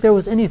wouldn't think there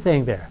was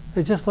anything there.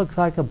 It just looks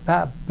like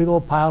a big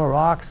old pile of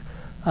rocks.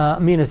 I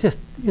mean, it's just,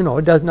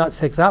 it does not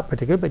stick out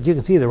particularly, but you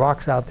can see the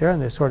rocks out there,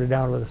 and they're sort of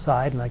down to the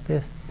side like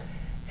this.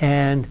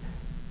 And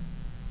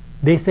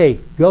they say,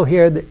 go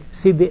here,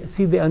 see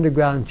the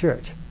underground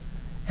church.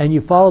 And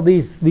you follow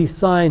these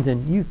signs,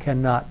 and you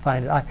cannot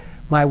find it.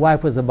 My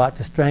wife was about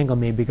to strangle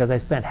me because I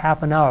spent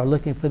half an hour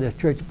looking for this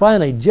church.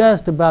 Finally,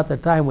 just about the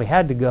time we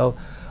had to go,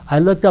 I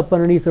looked up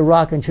underneath the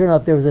rock, and sure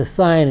enough, there was a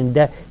sign,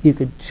 and you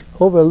could,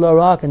 over the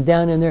rock and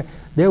down in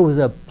there was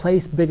a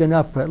place big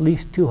enough for at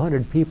least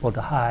 200 people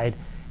to hide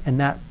in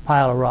that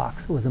pile of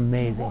rocks. It was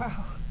amazing.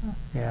 Wow.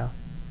 Yeah.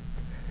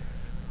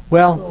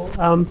 Well,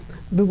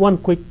 One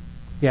quick.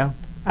 yeah.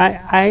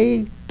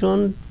 I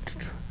don't.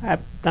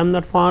 I'm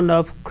not fond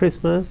of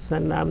Christmas,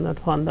 and I'm not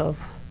fond of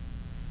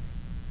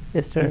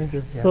Easter. Easter,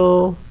 yeah.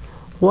 So,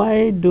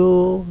 why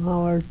do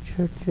our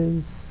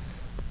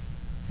churches?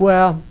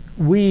 Well,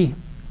 we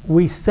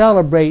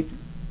celebrate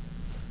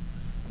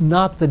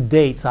not the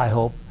dates, I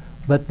hope,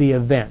 but the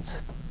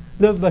events.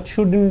 No, but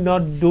shouldn't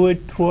not do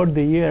it throughout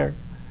the year?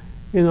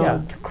 You know,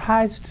 Yeah.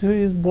 Christ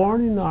is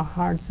born in our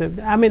hearts.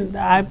 I mean,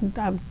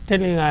 I'm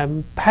telling you,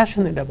 I'm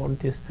passionate about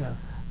this, Yeah.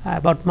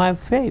 about my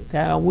faith.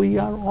 We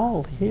are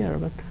all here,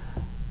 but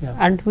Yeah.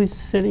 aren't we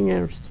setting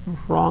a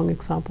wrong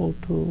example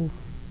to?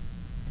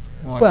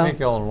 Well, Well- I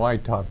think Ellen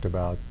White talked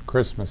about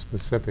Christmas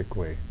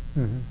specifically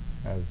Mhm.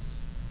 as,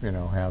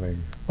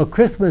 having. Well,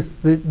 Christmas,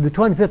 the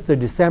 25th of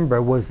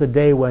December was the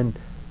day when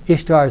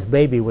Ishtar's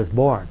baby was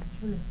born,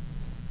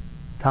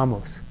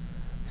 Tammuz.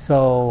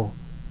 So,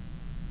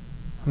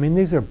 I mean,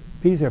 these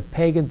are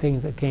pagan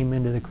things that came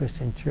into the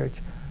Christian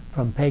church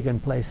from pagan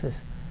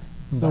places.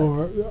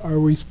 So are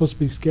we supposed to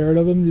be scared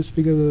of them just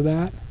because of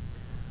that?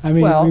 I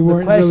mean, Well, we the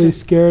weren't question- really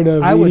scared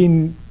of I would-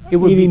 eating it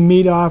would be- eating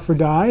meat offered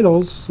to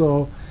idols.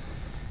 So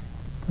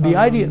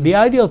The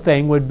ideal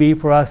thing would be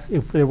for us,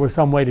 if there were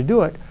some way to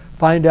do it,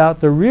 find out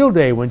the real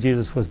day when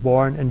Jesus was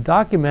born and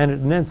document it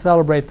and then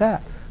celebrate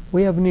that.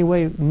 We have no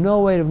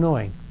way of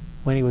knowing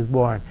when he was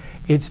born.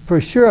 It's for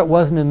sure it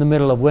wasn't in the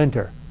middle of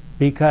winter,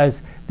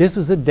 because this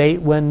was a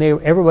date when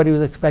everybody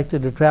was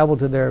expected to travel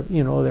to their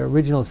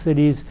original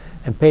cities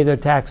and pay their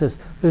taxes.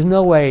 There's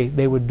no way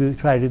they would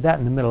try to do that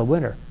in the middle of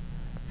winter.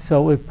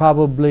 So it was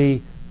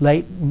probably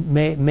late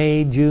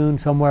May, June,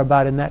 somewhere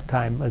about in that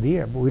time of the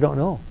year, but we don't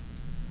know.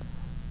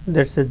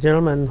 There's a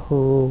gentleman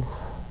who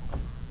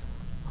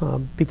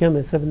became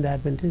a Seventh-day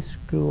Adventist,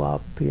 grew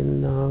up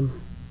in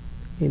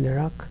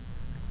Iraq,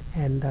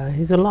 and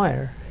he's a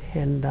lawyer.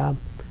 And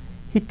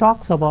he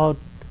talks about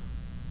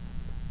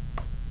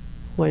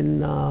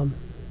when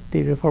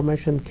the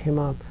Reformation came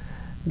up,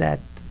 that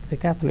the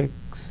Catholic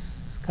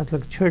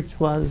Church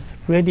was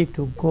ready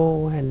to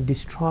go and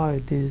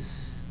destroy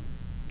these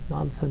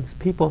nonsense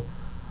people,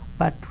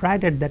 but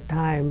right at that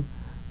time,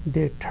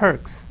 the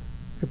Turks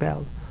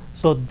rebelled.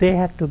 So they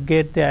had to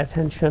get their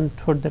attention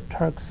toward the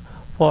Turks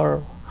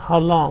for how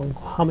long?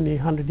 How many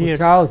hundred years?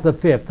 Charles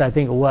V, I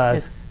think it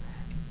was. Yes.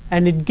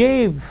 And it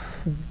gave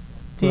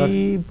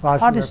the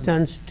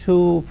Protestants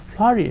to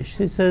flourish.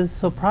 He says,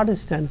 so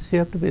Protestants, you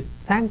have to be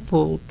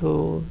thankful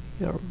to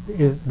your...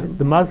 Is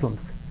the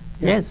Muslims.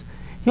 Yes.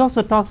 He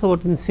also talks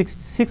about in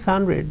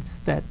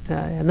 600s that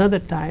another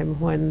time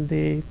when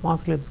the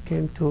Muslims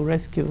came to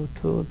rescue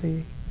to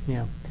the...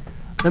 Yeah.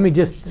 Let me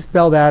just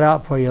spell that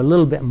out for you a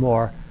little bit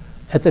more.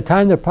 At the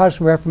time the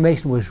Protestant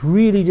Reformation was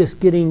really just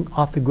getting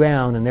off the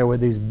ground, and there were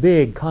these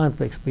big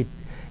conflicts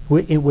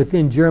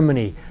within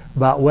Germany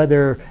about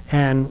whether,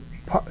 and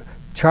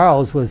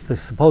Charles was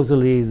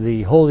supposedly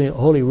the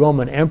Holy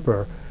Roman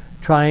Emperor,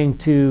 trying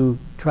to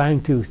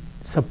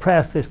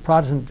suppress this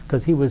Protestant,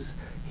 because he was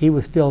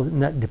still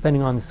not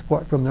depending on the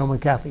support from the Roman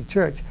Catholic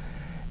Church,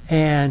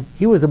 and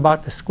he was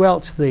about to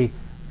squelch the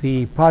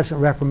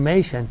Protestant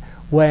Reformation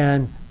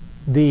when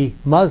the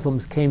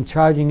Muslims came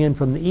charging in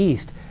from the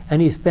east,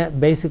 and he spent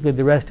basically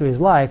the rest of his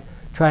life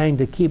trying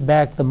to keep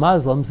back the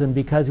Muslims, and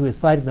because he was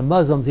fighting the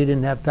Muslims, he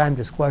didn't have time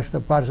to squash the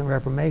Protestant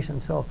Reformation.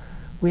 So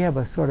we have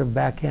a sort of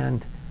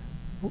backhand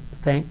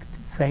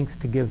thanks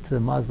to give to the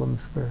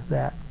Muslims for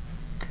that.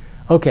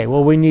 Okay,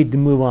 well, we need to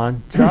move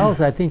on. Charles,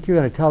 I think you're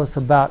going to tell us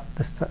about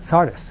the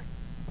Sardis.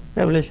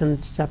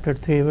 Revelation chapter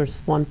 3,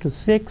 verse 1 to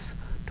 6.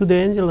 To the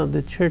angel of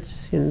the church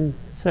in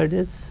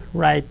Sardis,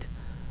 write,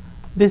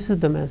 this is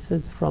the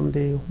message from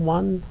the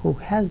one who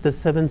has the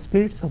 7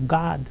 spirits of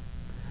God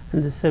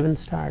and the 7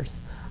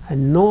 stars. I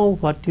know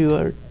what you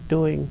are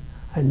doing.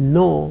 I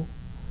know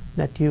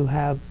that you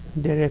have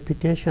the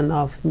reputation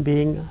of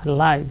being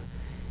alive,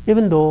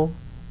 even though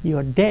you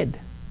are dead.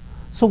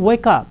 So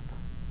wake up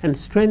and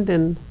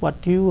strengthen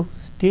what you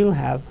still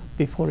have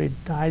before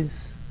it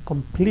dies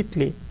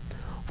completely.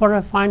 For I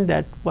find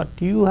that what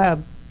you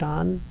have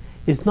done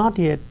is not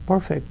yet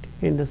perfect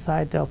in the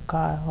sight of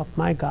God, of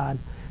my God.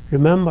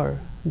 Remember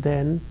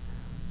then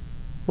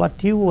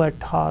what you were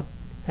taught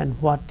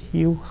and what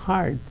you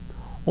heard.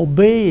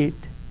 Obey it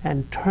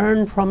and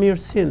turn from your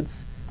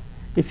sins.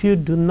 If you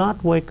do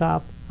not wake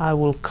up, I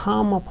will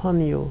come upon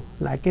you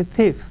like a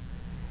thief,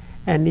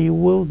 and you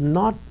will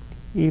not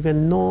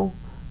even know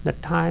the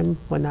time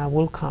when I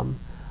will come.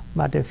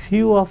 But a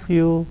few of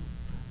you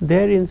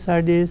there in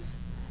Sardis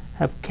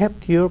have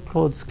kept your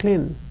clothes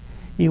clean.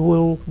 You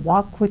will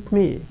walk with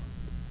me,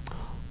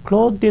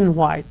 clothed in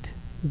white,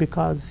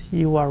 because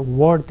you are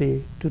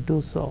worthy to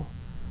do so.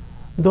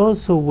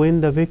 Those who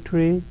win the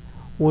victory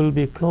will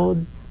be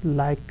clothed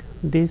like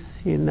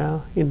this in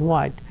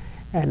white,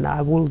 and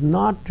I will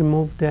not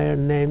remove their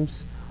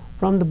names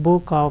from the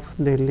book of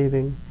the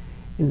living.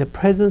 In the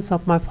presence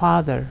of my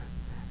Father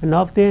and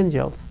of the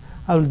angels,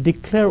 I will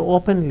declare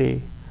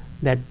openly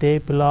that they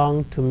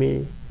belong to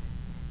me.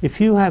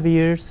 If you have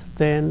ears,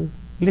 then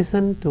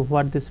listen to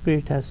what the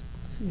Spirit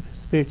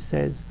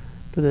says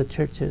to the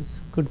churches,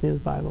 Good News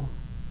Bible.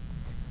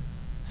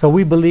 So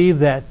we believe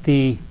that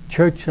the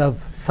Church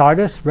of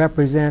Sardis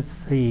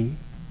represents the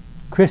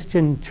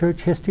Christian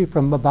church history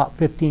from about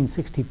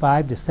 1565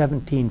 to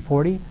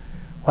 1740.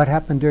 What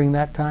happened during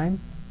that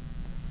time?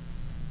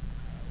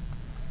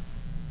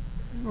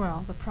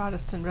 Well, the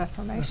Protestant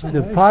Reformation.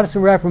 The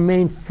Protestant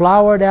Reformation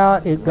flowered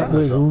out. It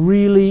was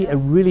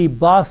really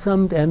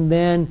blossomed, and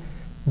then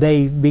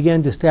they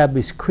began to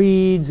establish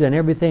creeds, and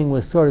everything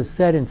was sort of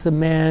set in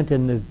cement,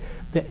 and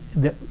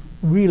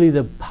really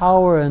the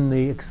power and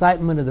the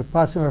excitement of the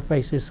Protestant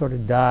Reformation just sort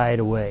of died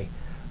away,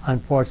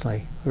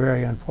 unfortunately,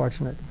 very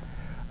unfortunate.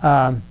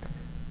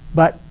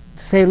 But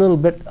say a little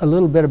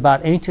bit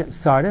about ancient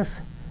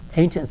Sardis.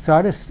 Ancient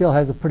Sardis still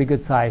has a pretty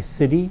good sized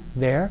city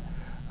there.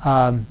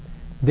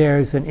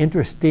 There's an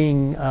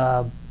interesting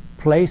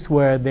place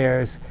where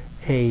there's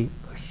a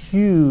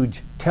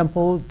huge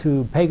temple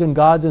to pagan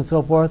gods and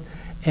so forth,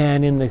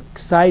 and in the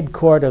side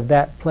court of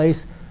that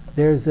place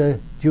there's a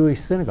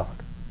Jewish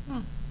synagogue.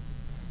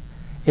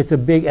 It's a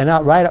big, and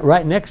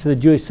right next to the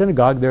Jewish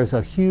synagogue there's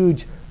a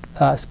huge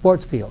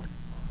sports field.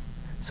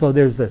 So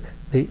there's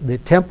the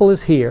temple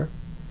is here,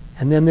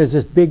 and then there's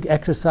this big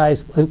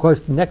exercise. Of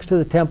course, next to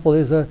the temple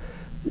is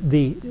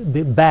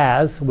the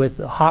baths with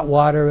the hot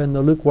water and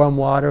the lukewarm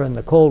water and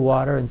the cold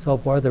water and so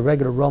forth, the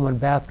regular Roman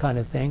bath kind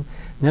of thing.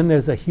 And then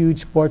there's a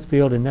huge sports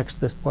field, and next to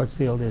the sports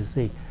field is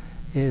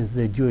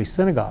the Jewish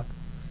synagogue.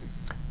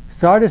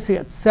 Sardis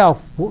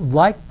itself,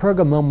 like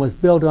Pergamum, was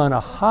built on a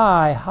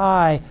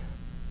high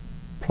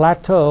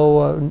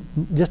plateau,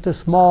 just a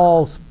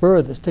small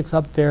spur that sticks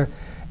up there,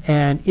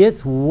 and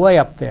it's way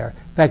up there.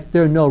 In fact,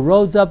 there are no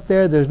roads up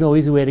there. There's no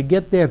easy way to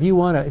get there. If you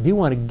want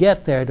to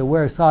get there to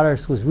where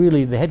Sardis was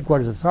really, the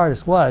headquarters of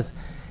Sardis was,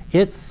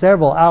 it's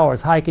several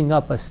hours hiking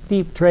up a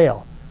steep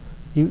trail.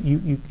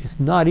 It's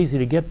not easy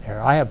to get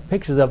there. I have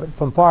pictures of it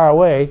from far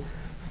away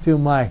through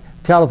my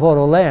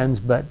telephoto lens,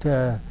 but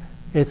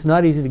it's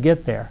not easy to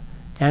get there.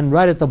 And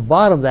right at the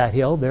bottom of that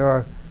hill, there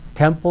are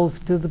temples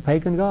to the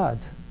pagan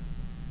gods.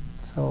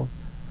 So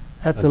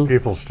that's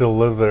people still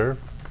live there.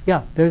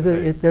 Yeah,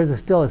 there's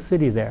still a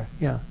city there.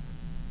 Yeah,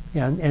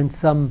 and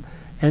some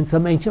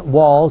ancient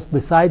walls.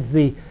 Besides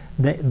the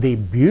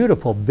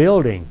beautiful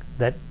building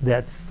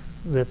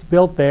that's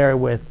built there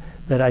with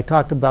that I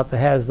talked about, that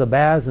has the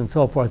baths and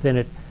so forth in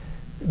it.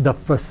 The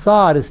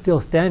facade is still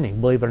standing.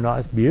 Believe it or not,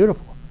 it's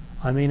beautiful.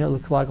 I mean, it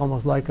looks like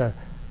almost like a,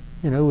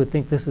 would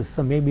think this is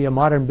maybe a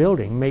modern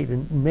building made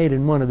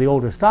in one of the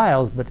older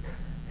styles, but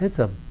it's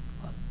a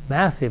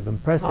massive,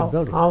 impressive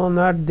building. How on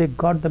earth they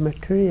got the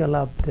material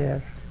up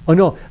there? Oh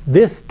no,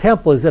 this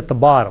temple is at the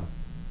bottom.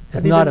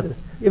 It's not at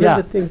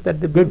the things that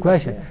they good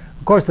question. There.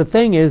 Of course, the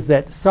thing is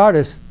that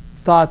Sardis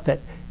thought that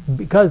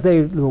because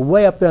they were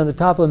way up there on the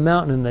top of the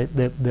mountain, and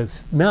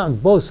the mountains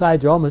both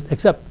sides are almost,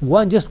 except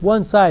just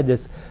one side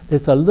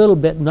that's a little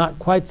bit not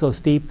quite so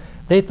steep.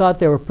 They thought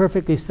they were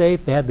perfectly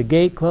safe. They had the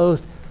gate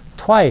closed.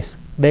 Twice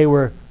they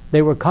were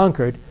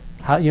conquered.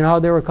 How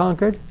they were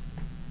conquered?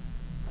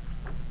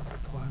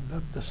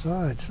 Up the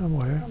side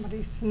somewhere.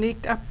 Somebody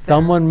sneaked up there.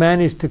 Someone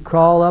managed to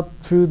crawl up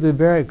through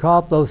crawl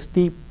up those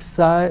steep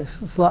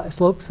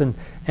slopes,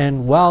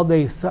 and while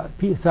the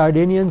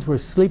Sardinians were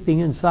sleeping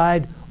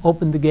inside,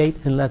 opened the gate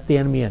and let the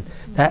enemy in.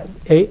 That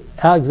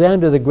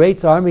Alexander the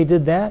Great's army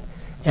did that,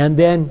 and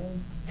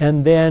then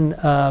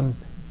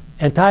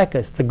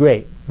Antiochus the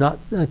Great, not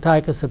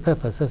Antiochus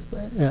Epiphanes.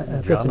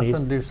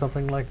 Jonathan do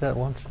something like that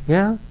once?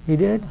 Yeah, he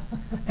did.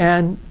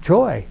 And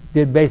Troy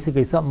did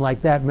basically something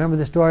like that. Remember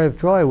the story of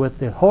Troy with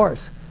the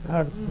horse?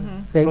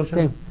 Same,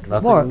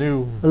 nothing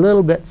new. A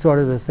little bit sort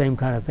of the same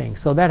kind of thing.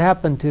 So that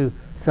happened to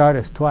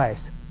Sardis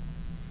twice.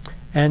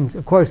 And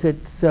of course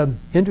it's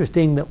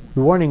interesting that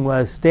the warning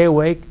was stay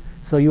awake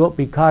so you won't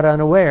be caught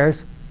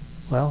unawares.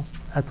 Well,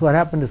 that's what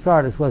happened to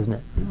Sardis, wasn't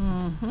it?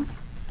 Mm-hmm.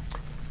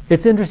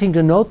 It's interesting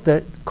to note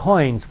that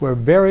coins were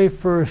the very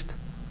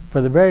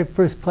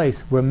first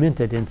place were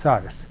minted in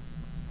Sardis.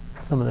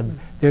 Some of them.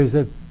 There's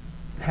a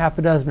half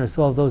a dozen or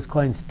so of those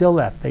coins still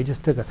left. They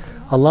just took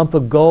a lump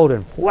of gold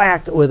and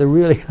whacked it with a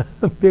really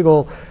big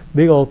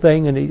old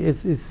thing, and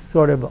it's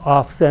sort of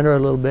off center a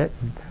little bit,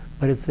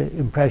 but it's the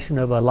impression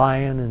of a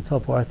lion and so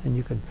forth.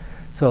 And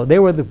so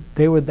that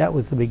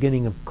was the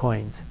beginning of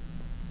coins.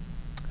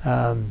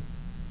 There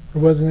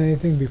wasn't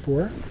anything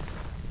before?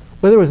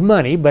 Well, there was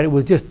money, but it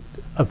was just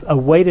a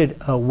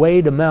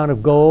weighed amount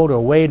of gold or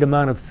weighed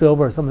amount of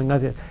silver or something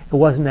like that. It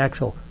wasn't an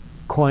actual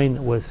coin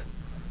that was,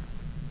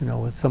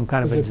 with some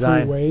kind of a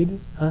design. Was it pre-weighed?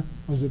 Huh?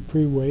 Was it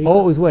pre-weighed?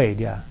 Oh, it was weighed,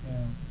 yeah.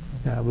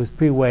 Yeah, it was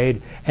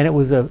pre-weighed, and it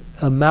was an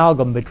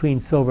amalgam between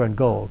silver and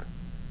gold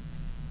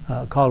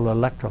called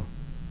electrum.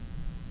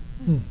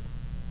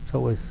 So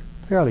it was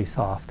fairly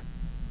soft.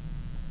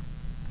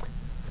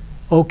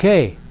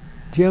 Okay,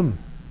 Jim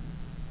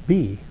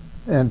B.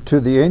 And to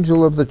the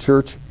angel of the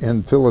church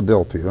in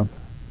Philadelphia,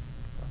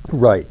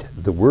 write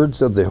the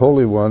words of the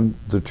Holy One,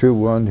 the true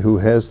One, who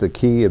has the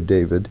key of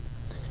David,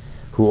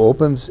 who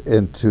opens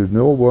and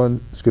no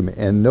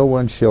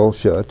one shall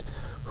shut,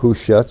 who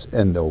shuts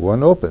and no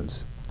one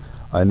opens.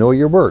 I know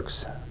your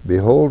works,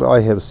 Behold,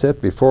 I have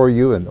set before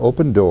you an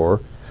open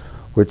door,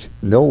 which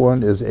no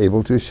one is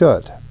able to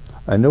shut.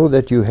 I know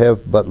that you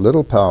have but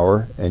little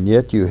power, and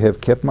yet you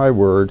have kept my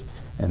word,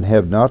 and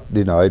have not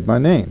denied my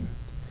name.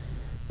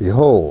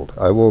 Behold,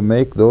 I will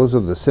make those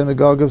of the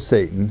synagogue of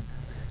Satan,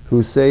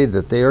 who say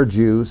that they are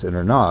Jews and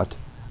are not,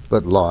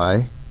 but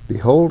lie.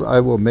 Behold, I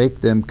will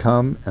make them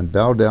come and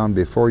bow down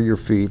before your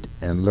feet,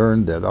 and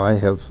learn that I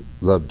have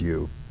loved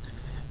you.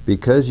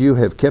 Because you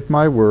have kept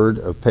my word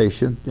of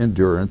patient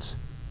endurance,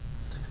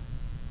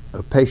 I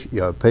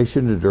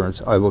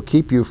will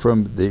keep you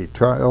from the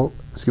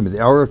the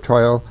hour of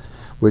trial,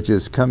 which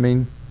is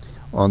coming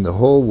on the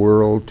whole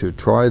world to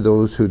try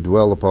those who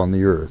dwell upon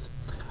the earth.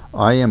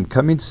 I am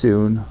coming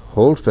soon.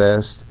 Hold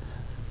fast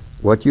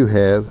what you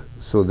have,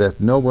 so that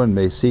no one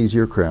may seize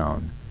your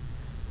crown.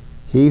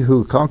 He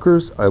who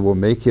conquers, I will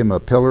make him a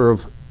pillar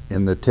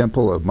in the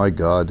temple of my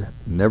God.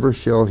 Never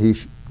shall he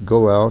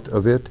go out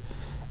of it,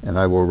 and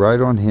I will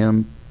write on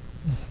him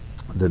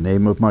the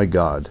name of my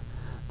God,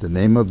 the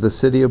name of the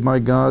city of my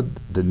God,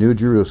 the New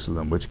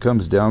Jerusalem, which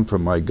comes down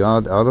from my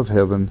God out of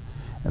heaven,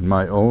 and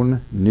my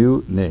own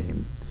new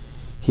name.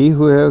 He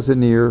who has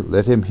an ear,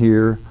 let him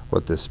hear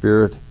what the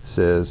Spirit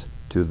says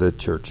to the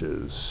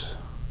churches.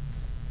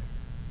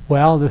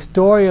 Well, the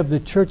story of the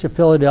Church of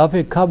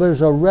Philadelphia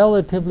covers a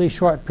relatively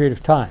short period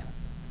of time.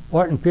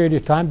 Important period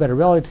of time, but a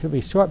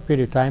relatively short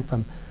period of time,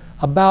 from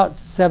about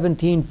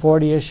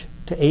 1740-ish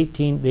to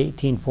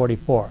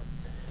 1844.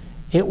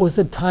 It was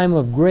a time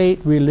of great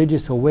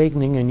religious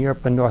awakening in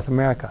Europe and North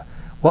America.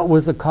 What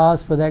was the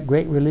cause for that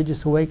great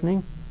religious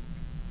awakening?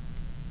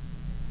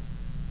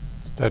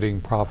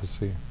 Studying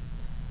prophecy.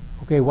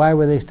 Okay, why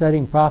were they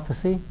studying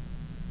prophecy?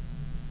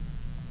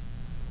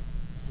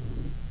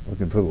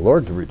 Looking for the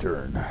Lord to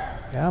return.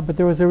 Yeah, but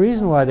there was a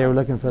reason why they were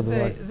looking for the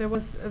Lord. There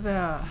was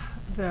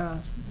the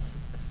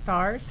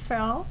stars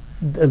fell.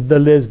 The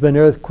Lisbon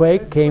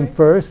earthquake came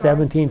first,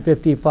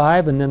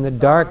 1755, and then the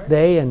dark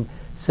day in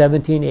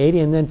 1780,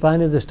 and then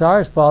finally the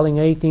stars falling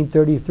in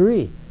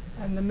 1833.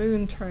 And the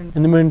moon turned.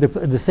 And the moon,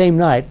 the same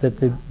night that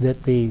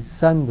the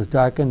sun was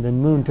darkened, the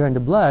moon turned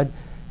to blood,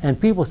 and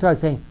people started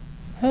saying,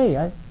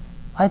 hey,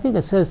 I think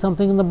it says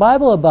something in the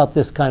Bible about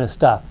this kind of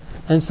stuff.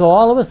 And so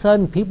all of a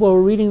sudden people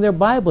were reading their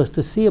Bibles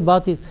to see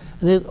about these,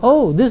 and they said,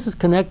 oh, this is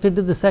connected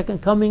to the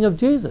second coming of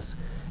Jesus.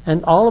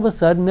 And all of a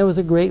sudden there was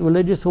a great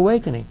religious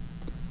awakening.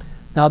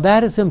 Now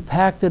that has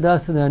impacted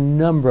us in a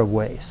number of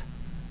ways.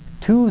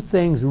 Two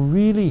things,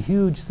 really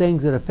huge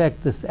things that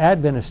affect this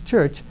Adventist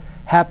church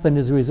happened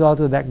as a result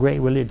of that great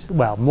religious,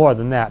 well, more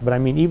than that, but I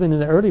mean even in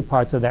the early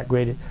parts of that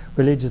great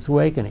religious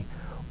awakening.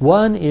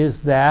 One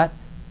is that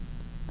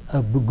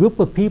a group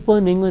of people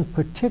in England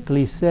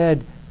particularly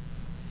said,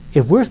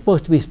 if we're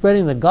supposed to be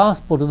spreading the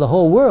gospel to the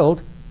whole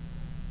world,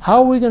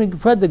 how are we going to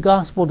spread the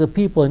gospel to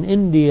people in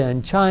India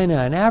and China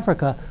and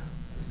Africa?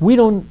 They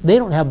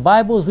don't have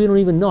Bibles, we don't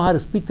even know how to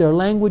speak their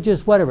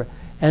languages, whatever.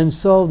 And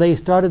so they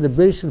started the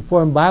British and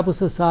Foreign Bible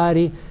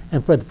Society,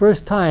 and for the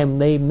first time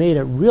they made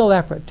a real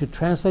effort to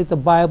translate the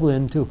Bible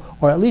into,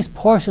 or at least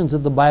portions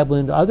of the Bible,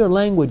 into other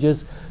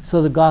languages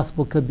so the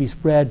gospel could be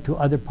spread to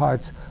other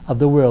parts of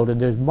the world. And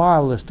there's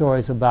marvelous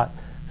stories about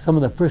some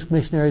of the first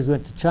missionaries who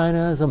went to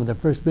China, some of the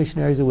first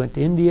missionaries who went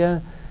to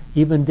India.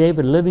 Even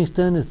David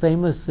Livingstone is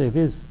famous of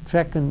his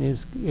trek and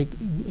his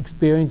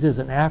experiences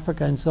in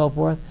Africa and so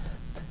forth.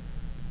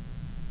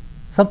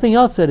 Something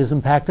else that has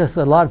impacted us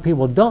that a lot of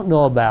people don't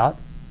know about,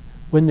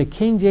 when the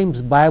King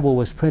James Bible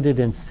was printed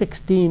in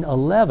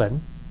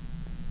 1611,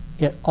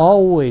 it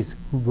always,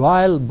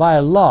 by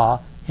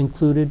law,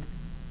 included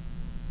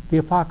the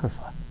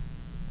Apocrypha.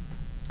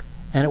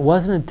 And it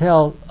wasn't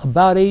until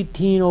about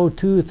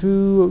 1802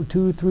 through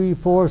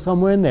 234,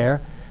 somewhere in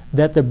there,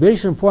 that the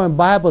British and Foreign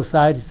Bible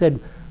Society said,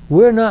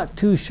 we're not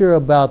too sure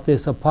about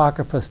this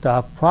Apocrypha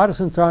stuff.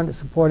 Protestants aren't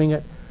supporting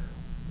it.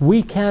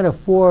 We can't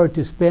afford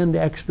to spend the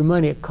extra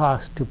money it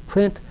costs to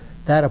print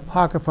that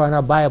Apocrypha in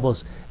our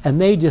Bibles. And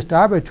they just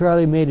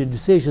arbitrarily made a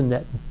decision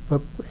that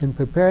in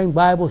preparing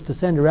Bibles to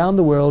send around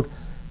the world,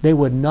 they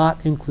would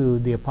not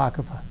include the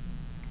Apocrypha.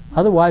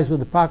 Otherwise, the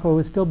Apocrypha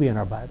would still be in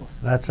our Bibles.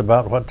 That's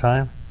about what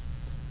time?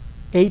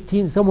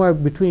 Somewhere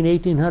between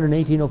 1800 and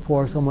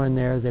 1804, somewhere in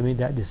there, they made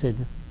that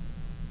decision.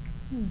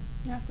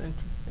 That's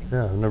interesting.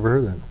 Yeah, I've never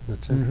heard that.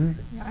 That's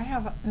interesting. Yeah, I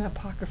have an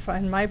Apocrypha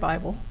in my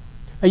Bible.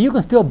 And you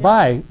can still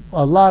buy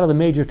a lot of the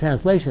major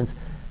translations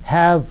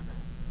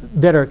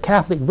that are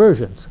Catholic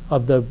versions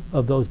of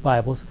those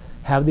Bibles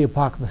have the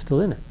Apocrypha still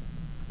in it.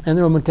 And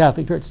the Roman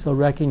Catholic Church still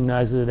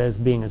recognizes it as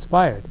being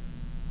inspired.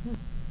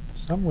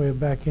 Somewhere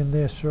back in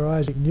there, Sir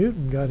Isaac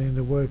Newton got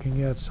into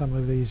working out some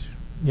of these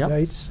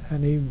dates,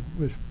 and he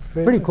was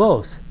pretty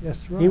close.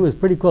 Yes, right. He was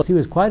pretty close. He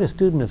was quite a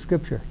student of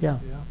Scripture, yeah.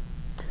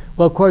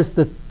 Well, of course,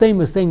 the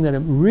famous thing that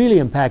really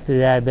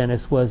impacted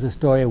Adventists was the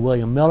story of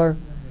William Miller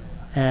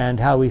and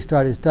how he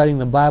started studying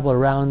the Bible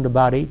around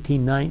about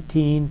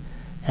 1819.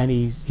 And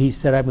he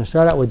said, I'm going to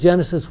start out with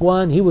Genesis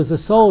 1. He was a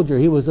soldier.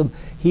 He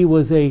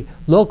was a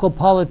local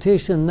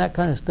politician and that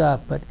kind of stuff,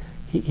 but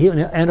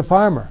and a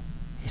farmer.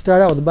 He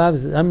started out with the Bible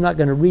and said, I'm not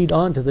going to read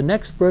on to the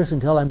next verse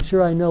until I'm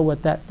sure I know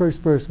what that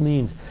first verse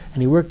means.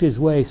 And he worked his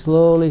way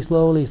slowly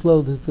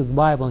through the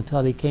Bible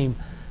until he came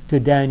to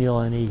Daniel,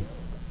 and he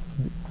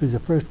was the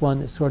first one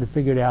that sort of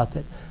figured out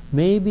that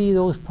maybe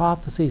those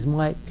prophecies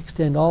might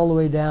extend all the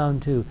way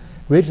down to,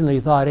 originally he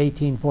thought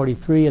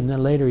 1843, and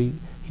then later he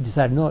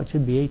decided, no, it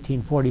should be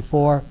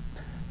 1844,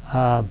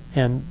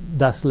 and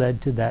thus led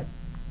to that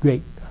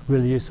great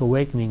religious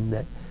awakening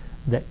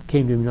that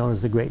came to be known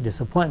as the Great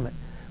Disappointment.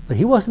 But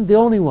he wasn't the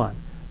only one.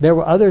 There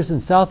were others in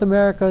South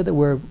America that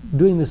were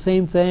doing the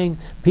same thing.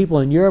 People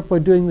in Europe were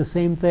doing the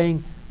same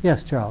thing.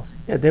 Yes, Charles?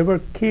 Yeah, there were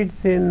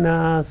kids in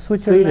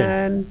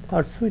Switzerland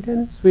or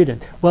Sweden. Sweden.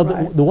 Well,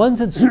 Right. the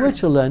ones in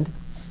Switzerland,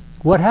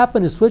 what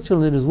happened in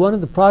Switzerland is one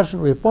of the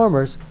Protestant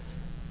reformers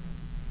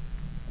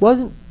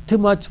wasn't too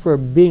much for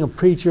being a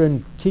preacher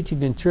and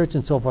teaching in church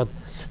and so forth.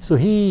 So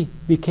he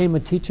became a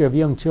teacher of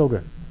young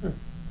children.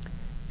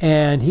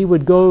 And he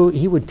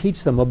would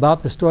teach them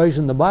about the stories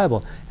in the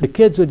Bible. The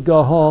kids would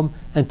go home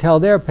and tell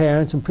their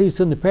parents, and pretty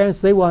soon the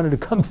parents, they wanted to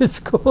come to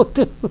school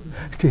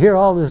to hear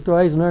all the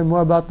stories and learn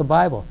more about the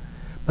Bible.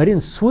 But in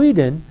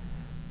Sweden,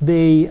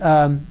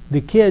 the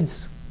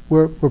kids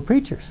were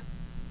preachers.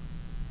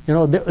 You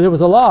know, there was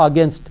a law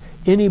against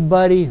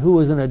anybody who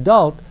was an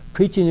adult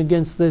preaching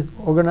against the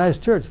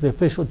organized church, the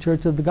official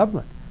church of the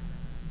government.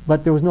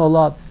 But there was no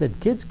law that said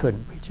kids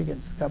couldn't preach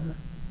against the government.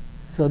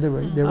 So there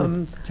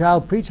were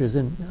child preachers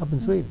up in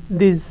Sweden.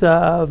 These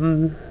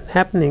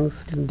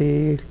happenings,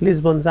 the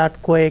Lisbon's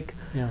earthquake,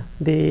 Yeah.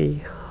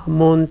 the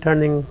moon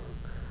turning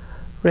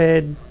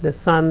red, the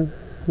sun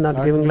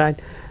not giving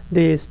light,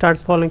 the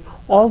stars falling,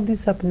 all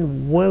these have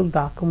been well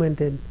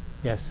documented.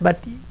 Yes. But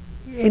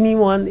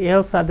anyone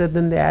else other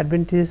than the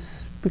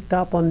Adventists picked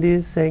up on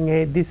this, saying,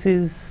 hey, this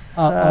is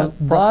A lot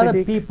of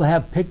prophetic? people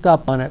have picked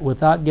up on it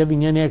without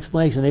giving any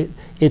explanation.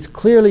 It's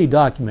clearly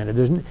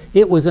documented.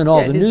 It was in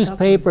all Yeah, the it is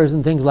newspapers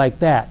and things like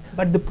that.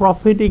 But the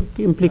prophetic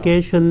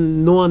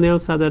implication, no one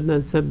else other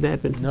than Seventh-day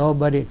Adventists.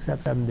 Nobody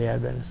except Seventh-day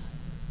Adventists.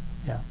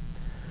 Yeah.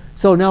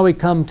 So now we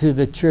come to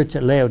the church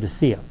at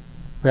Laodicea.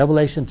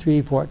 Revelation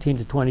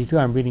 3:14-22.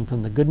 I'm reading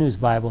from the Good News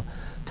Bible.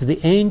 To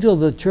the angel of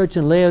the church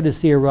in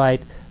Laodicea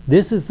write,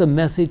 this is the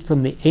message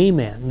from the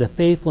Amen, the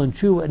faithful and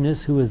true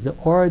witness, who is the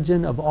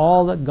origin of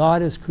all that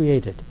God has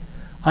created.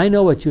 I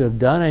know what you have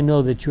done. I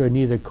know that you are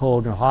neither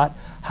cold nor hot.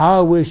 How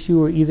I wish you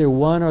were either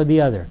one or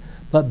the other.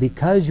 But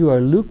because you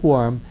are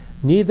lukewarm,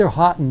 neither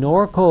hot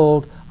nor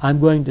cold, I'm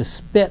going to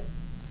spit,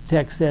 the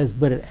text says,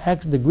 but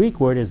the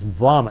Greek word is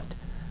vomit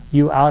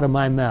you out of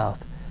my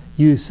mouth.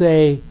 You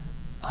say,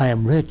 I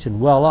am rich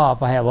and well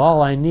off, I have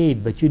all I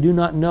need, but you do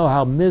not know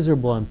how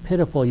miserable and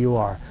pitiful you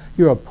are.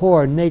 You are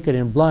poor, naked,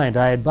 and blind.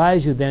 I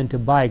advise you then to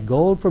buy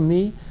gold from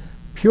me,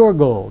 pure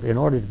gold, in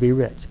order to be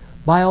rich.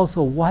 Buy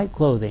also white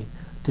clothing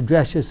to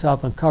dress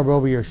yourself and cover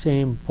over your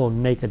shameful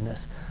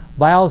nakedness.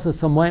 Buy also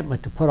some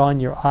ointment to put on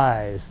your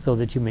eyes, so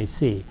that you may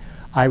see.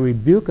 I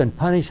rebuke and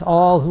punish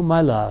all whom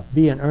I love.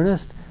 Be in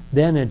earnest,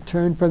 then, and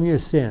turn from your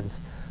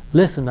sins.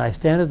 Listen, I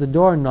stand at the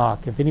door and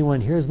knock. If anyone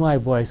hears my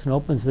voice and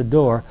opens the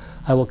door,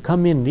 I will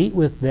come in and eat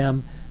with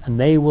them, and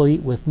they will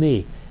eat with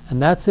me.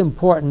 And that's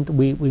important.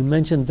 We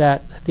mentioned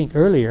that, I think,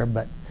 earlier,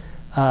 but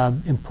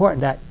important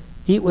that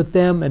eat with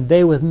them and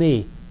they with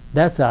me.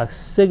 That's a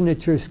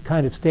signature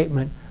kind of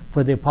statement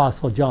for the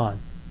Apostle John.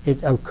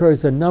 It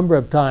occurs a number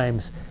of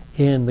times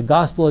in the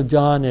Gospel of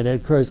John, and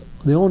it occurs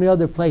the only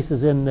other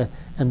places in the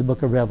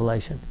book of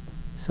Revelation.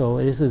 So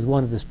this is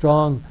one of the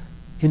strong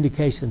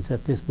indications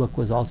that this book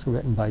was also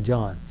written by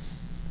John.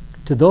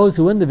 To those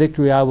who win the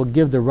victory, I will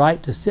give the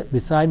right to sit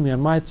beside me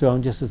on my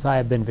throne, just as I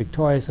have been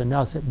victorious and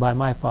now sit by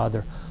my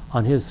Father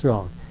on his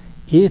throne.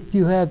 If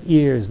you have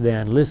ears,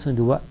 then listen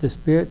to what the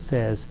Spirit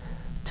says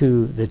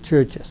to the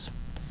churches.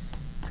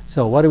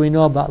 So what do we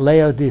know about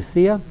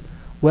Laodicea?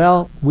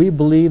 Well, we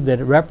believe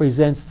that it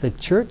represents the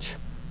church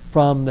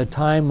from the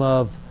time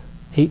of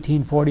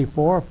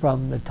 1844,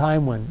 from the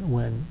time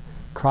when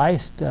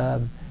Christ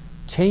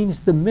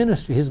changed the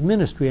ministry, his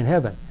ministry in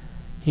heaven.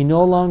 He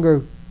no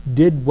longer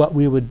did what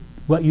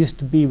used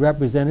to be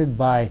represented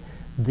by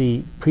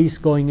the priests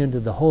going into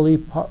the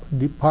holy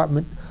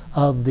department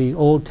of the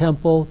old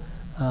temple,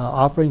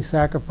 offering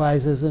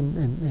sacrifices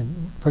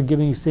and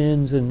forgiving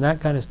sins and that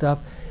kind of stuff.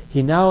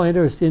 He now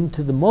enters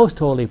into the most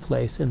holy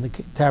place in the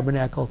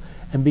tabernacle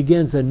and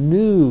begins a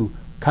new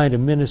kind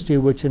of ministry,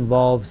 which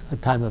involves a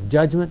time of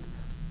judgment,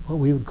 what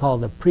we would call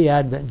the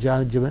pre-Advent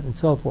judgment, and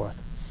so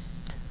forth.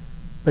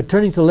 But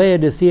turning to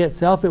Laodicea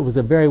itself, it was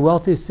a very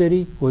wealthy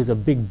city. It was a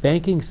big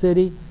banking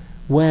city.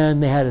 When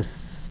they had a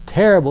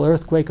terrible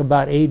earthquake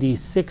about AD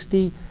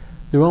 60,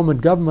 the Roman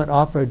government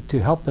offered to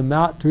help them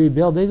out to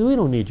rebuild. They said, we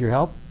don't need your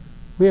help.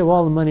 We have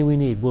all the money we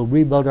need. We'll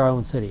rebuild our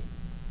own city.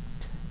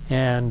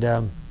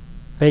 And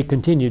they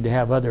continued to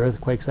have other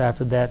earthquakes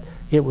after that.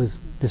 It was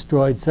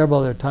destroyed several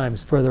other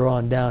times further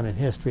on down in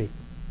history.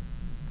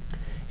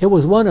 It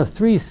was one of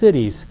three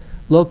cities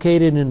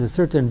located in a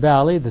certain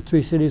valley. The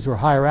three cities were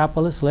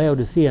Hierapolis,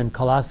 Laodicea, and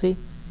Colossae.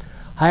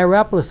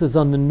 Hierapolis is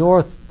on the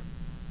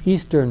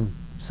northeastern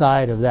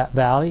side of that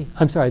valley.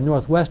 I'm sorry,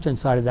 northwestern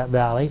side of that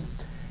valley.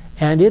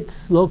 And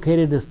it's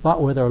located at a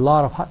spot where there are a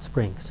lot of hot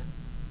springs.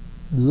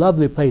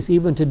 Lovely place,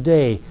 even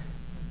today.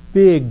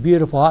 Big,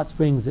 beautiful hot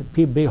springs, that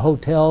big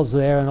hotels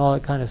there and all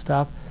that kind of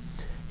stuff.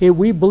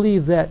 We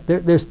believe that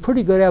there's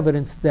pretty good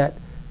evidence that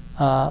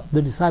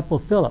the disciple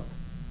Philip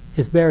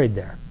is buried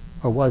there,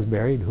 or was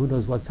buried. Who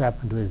knows what's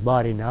happened to his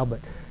body now, but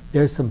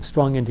there's some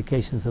strong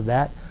indications of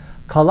that.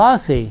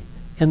 Colossae,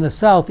 in the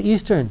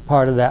southeastern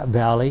part of that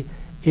valley,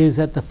 is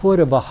at the foot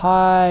of a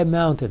high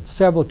mountain,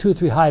 two or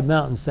three high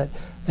mountains,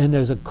 and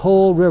there's a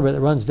cold river that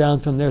runs down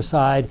from their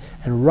side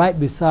and right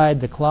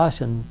beside the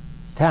Colossian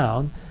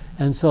town.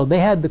 And so they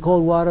had the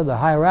cold water, the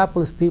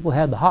Hierapolis people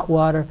had the hot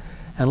water,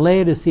 and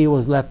Laodicea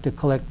was left to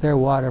collect their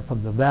water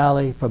from the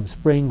valley, from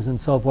springs and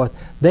so forth.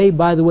 They,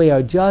 by the way,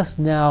 are just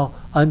now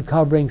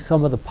uncovering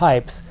some of the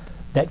pipes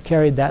that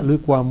carried that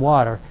lukewarm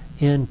water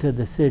into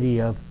the city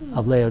of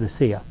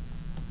Laodicea.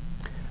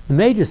 The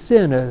major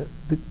sin of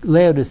the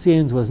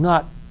Laodiceans was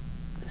not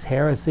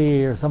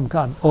heresy or some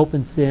kind of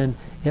open sin.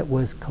 It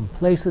was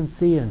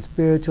complacency and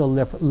spiritual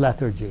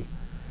lethargy.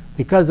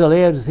 Because the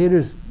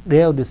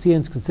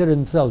Laodiceans considered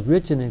themselves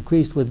rich and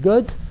increased with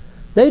goods,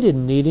 they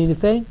didn't need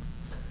anything.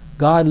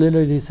 God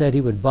literally said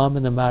he would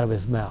vomit them out of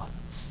his mouth.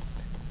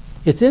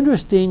 It's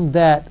interesting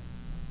that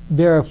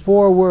there are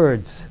 4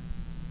 words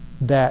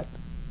that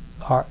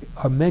are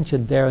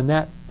mentioned there in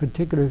that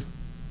particular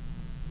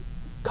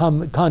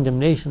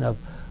condemnation of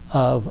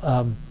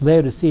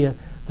Laodicea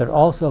that are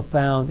also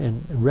found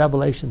in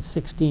Revelation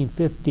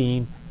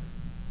 16:15,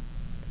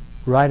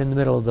 right in the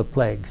middle of the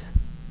plagues.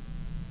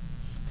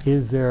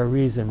 Is there a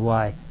reason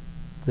why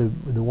the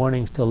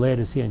warnings to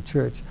Laodicean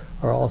church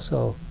are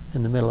also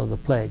in the middle of the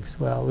plagues?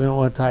 Well, we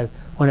don't have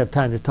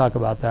time to talk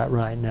about that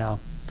right now.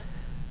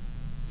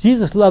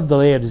 Jesus loved the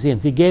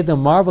Laodiceans. He gave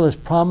them marvelous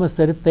promise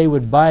that if they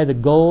would buy the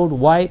gold,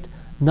 white,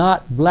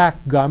 not black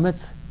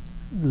garments.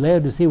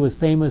 Laodicea was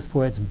famous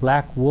for its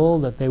black wool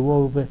that they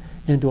wove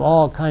into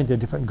all kinds of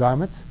different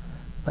garments.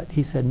 But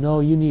he said, no,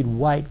 you need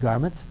white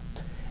garments.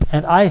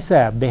 And eye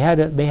salve. They had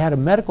a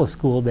medical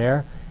school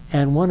there,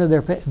 and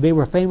they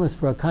were famous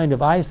for a kind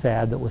of eye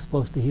salve that was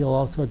supposed to heal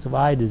all sorts of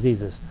eye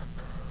diseases.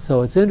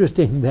 So it's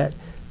interesting that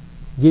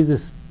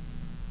Jesus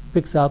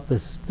picks out the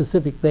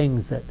specific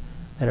things that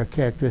are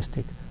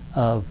characteristic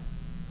of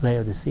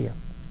Laodicea.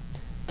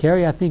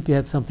 Carrie, I think you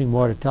have something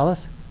more to tell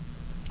us.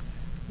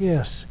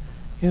 Yes.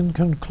 In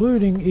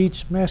concluding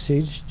each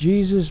message,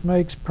 Jesus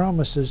makes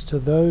promises to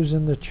those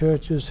in the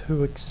churches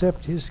who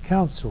accept his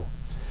counsel.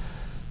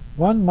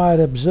 One might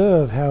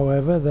observe,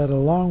 however, that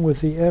along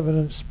with the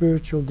evident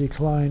spiritual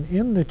decline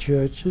in the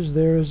churches,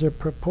 there is a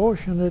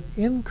proportionate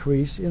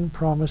increase in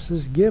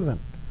promises given.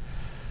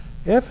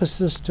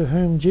 Ephesus, to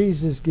whom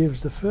Jesus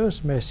gives the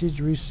first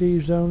message,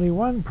 receives only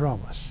one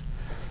promise.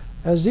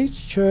 As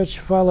each church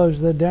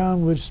follows the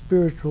downward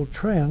spiritual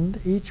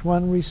trend, each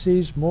one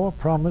receives more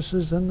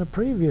promises than the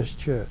previous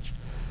church.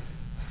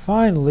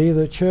 Finally,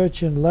 the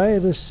church in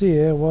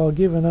Laodicea, while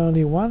given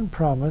only one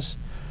promise,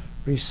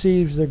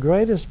 receives the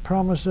greatest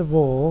promise of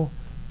all,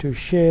 to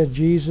share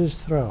Jesus'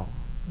 throne.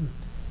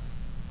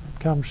 It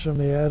comes from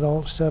the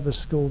Adult Sabbath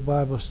School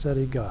Bible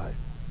Study Guide.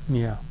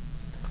 Yeah.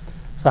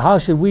 So how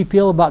should we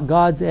feel about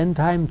God's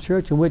end-time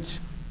church in which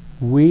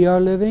we are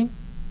living?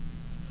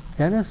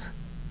 Dennis?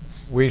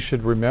 We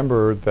should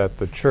remember that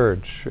the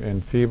church,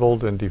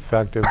 enfeebled and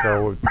defective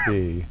though it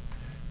be,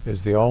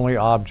 is the only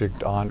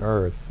object on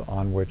earth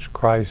on which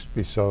Christ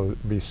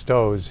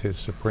bestows his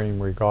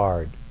supreme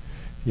regard.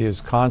 He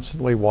is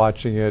constantly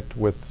watching it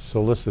with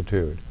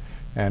solicitude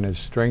and is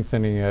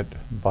strengthening it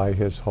by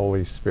his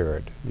Holy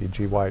Spirit.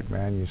 E.G. White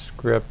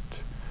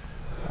Manuscript,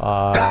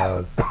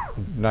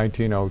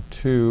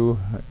 1902,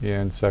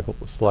 in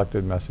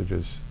Selected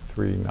Messages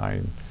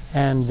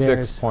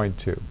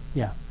 396.2.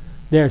 Yeah.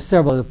 There are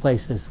several other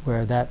places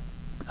where that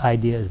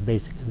idea is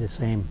basically the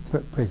same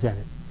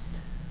presented.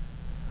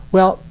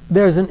 Well,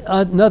 there's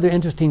another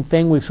interesting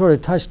thing. We've sort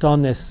of touched on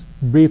this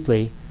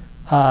briefly.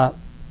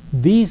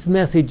 These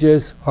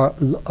messages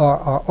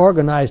are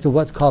organized in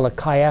what's called a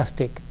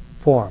chiastic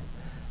form.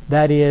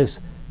 That is,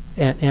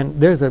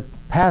 and there's a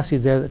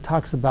passage there that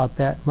talks about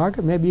that.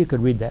 Margaret, maybe you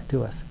could read that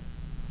to us.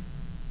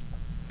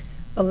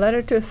 A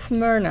letter to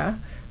Smyrna,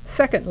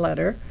 second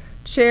letter,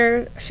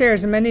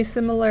 shares many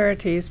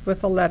similarities with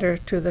the letter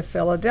to the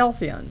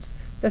Philadelphians,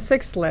 the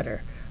sixth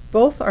letter.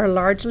 Both are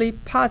largely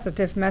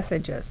positive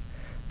messages.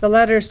 The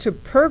letters to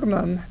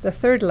Pergamum, the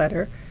third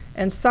letter,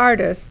 and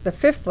Sardis, the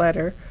fifth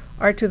letter,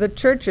 are to the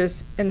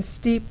churches in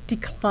steep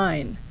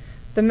decline.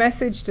 The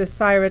message to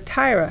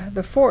Thyatira,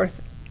 the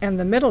fourth and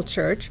the middle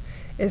church,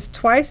 is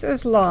twice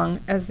as long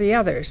as the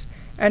others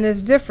and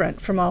is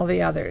different from all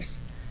the others.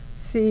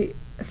 See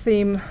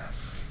theme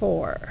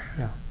 4.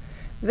 Yeah.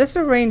 This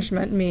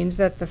arrangement means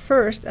that the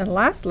first and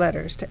last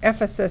letters to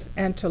Ephesus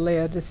and to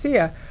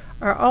Laodicea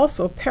are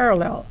also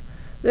parallel.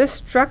 This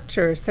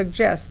structure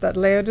suggests that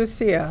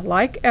Laodicea,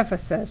 like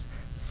Ephesus,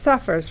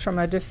 suffers from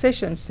a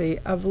deficiency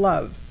of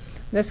love.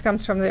 This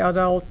comes from the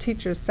Adult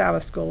Teacher's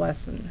Sabbath School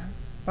Lesson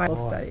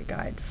Bible Study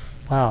Guide.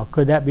 Wow,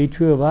 could that be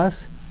true of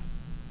us?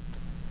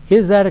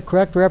 Is that a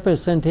correct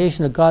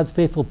representation of God's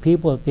faithful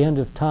people at the end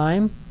of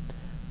time?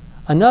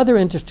 Another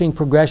interesting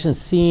progression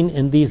seen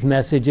in these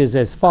messages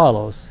as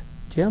follows.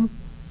 Jim?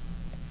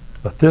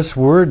 But this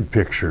word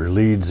picture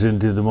leads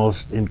into the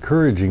most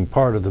encouraging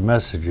part of the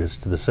messages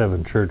to the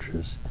 7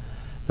 churches.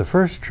 The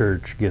first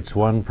church gets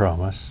 1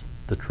 promise,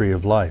 the tree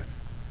of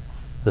life.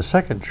 The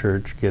second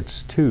church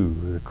gets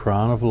 2, the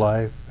crown of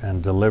life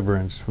and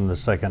deliverance from the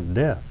second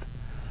death.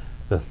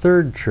 The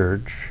third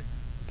church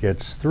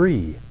gets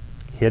 3,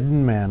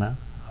 hidden manna,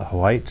 a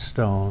white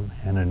stone,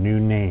 and a new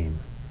name.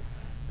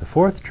 The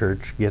fourth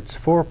church gets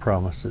 4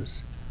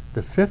 promises.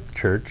 The fifth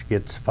church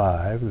gets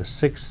 5. The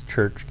sixth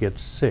church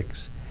gets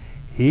 6.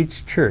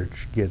 Each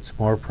church gets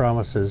more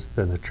promises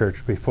than the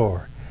church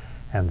before.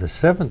 And the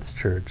seventh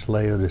church,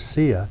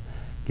 Laodicea,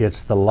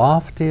 gets the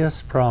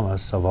loftiest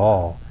promise of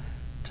all,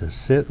 to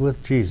sit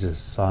with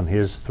Jesus on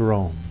his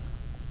throne.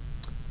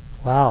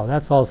 Wow,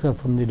 that's also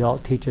from the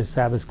Adult Teacher's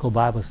Sabbath School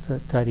Bible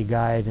Study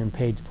Guide on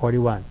page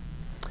 41.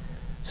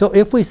 So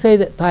if we say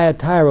that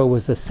Thyatira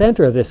was the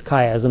center of this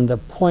chiasm, the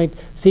point,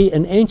 see,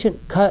 in ancient,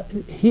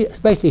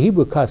 especially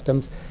Hebrew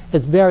customs,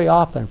 it's very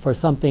often for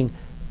something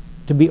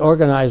to be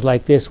organized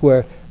like this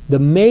where the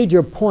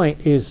major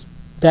point is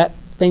that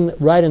thing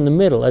right in the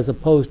middle, as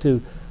opposed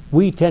to,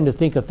 we tend to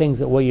think of things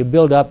that, well, you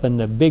build up and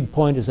the big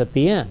point is at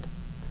the end.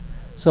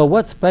 So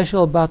what's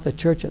special about the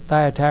church at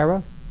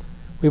Thyatira?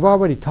 We've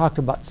already talked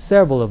about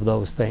several of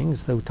those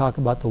things. We talk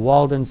about the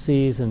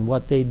Waldenses and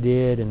what they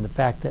did, and the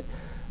fact that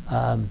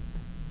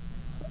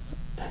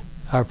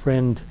our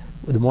friend,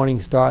 the Morning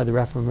Star of the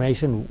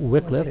Reformation,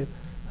 Wycliffe.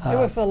 It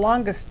was the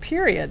longest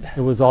period.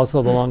 It was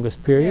also the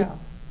longest period.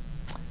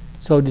 Yeah.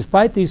 So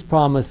despite these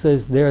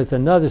promises, there is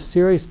another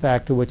serious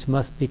factor which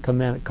must be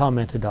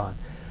commented on.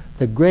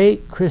 The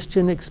great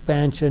Christian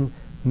expansion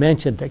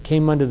mentioned that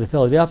came under the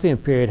Philadelphian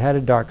period had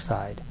a dark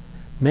side.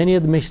 Many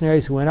of the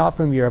missionaries who went out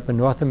from Europe and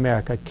North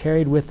America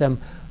carried with them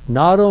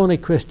not only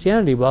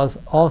Christianity, but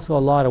also a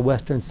lot of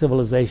Western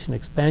civilization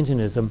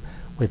expansionism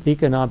with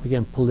economic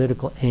and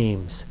political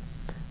aims.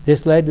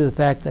 This led to the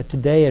fact that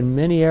today in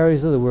many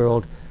areas of the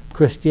world,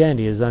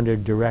 Christianity is under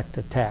direct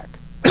attack.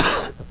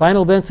 The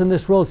final events in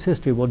this world's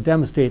history will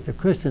demonstrate that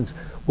Christians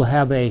will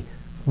have to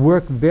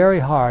work very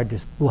hard to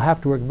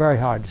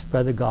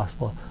spread the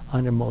gospel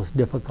under most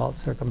difficult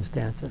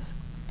circumstances.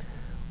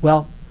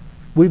 Well,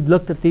 we've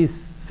looked at these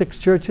 6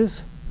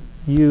 churches.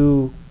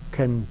 You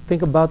can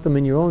think about them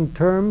in your own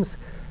terms.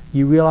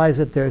 You realize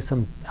that there are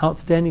some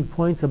outstanding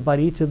points about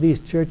each of these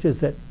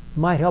churches that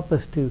might help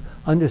us to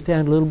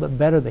understand a little bit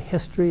better the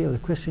history of the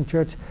Christian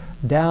church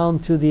down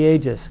through the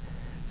ages.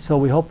 So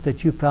we hope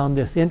that you found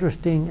this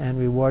interesting and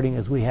rewarding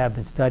as we have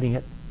been studying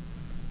it.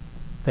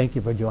 Thank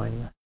you for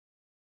joining us.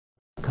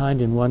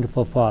 Kind and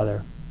wonderful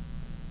Father,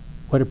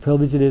 what a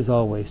privilege it is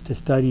always to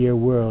study your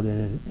word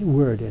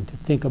and to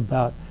think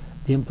about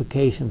the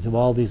implications of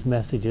all these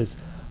messages.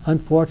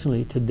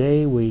 Unfortunately,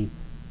 today we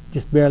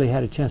just barely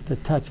had a chance to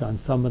touch on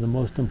some of the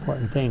most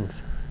important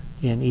things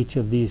in each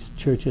of these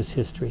churches'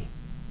 history.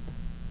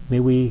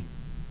 May we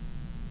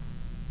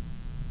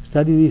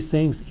study these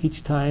things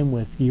each time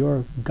with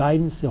your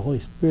guidance, the Holy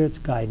Spirit's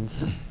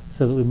guidance,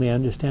 so that we may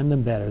understand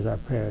them better, is our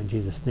prayer in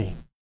Jesus' name.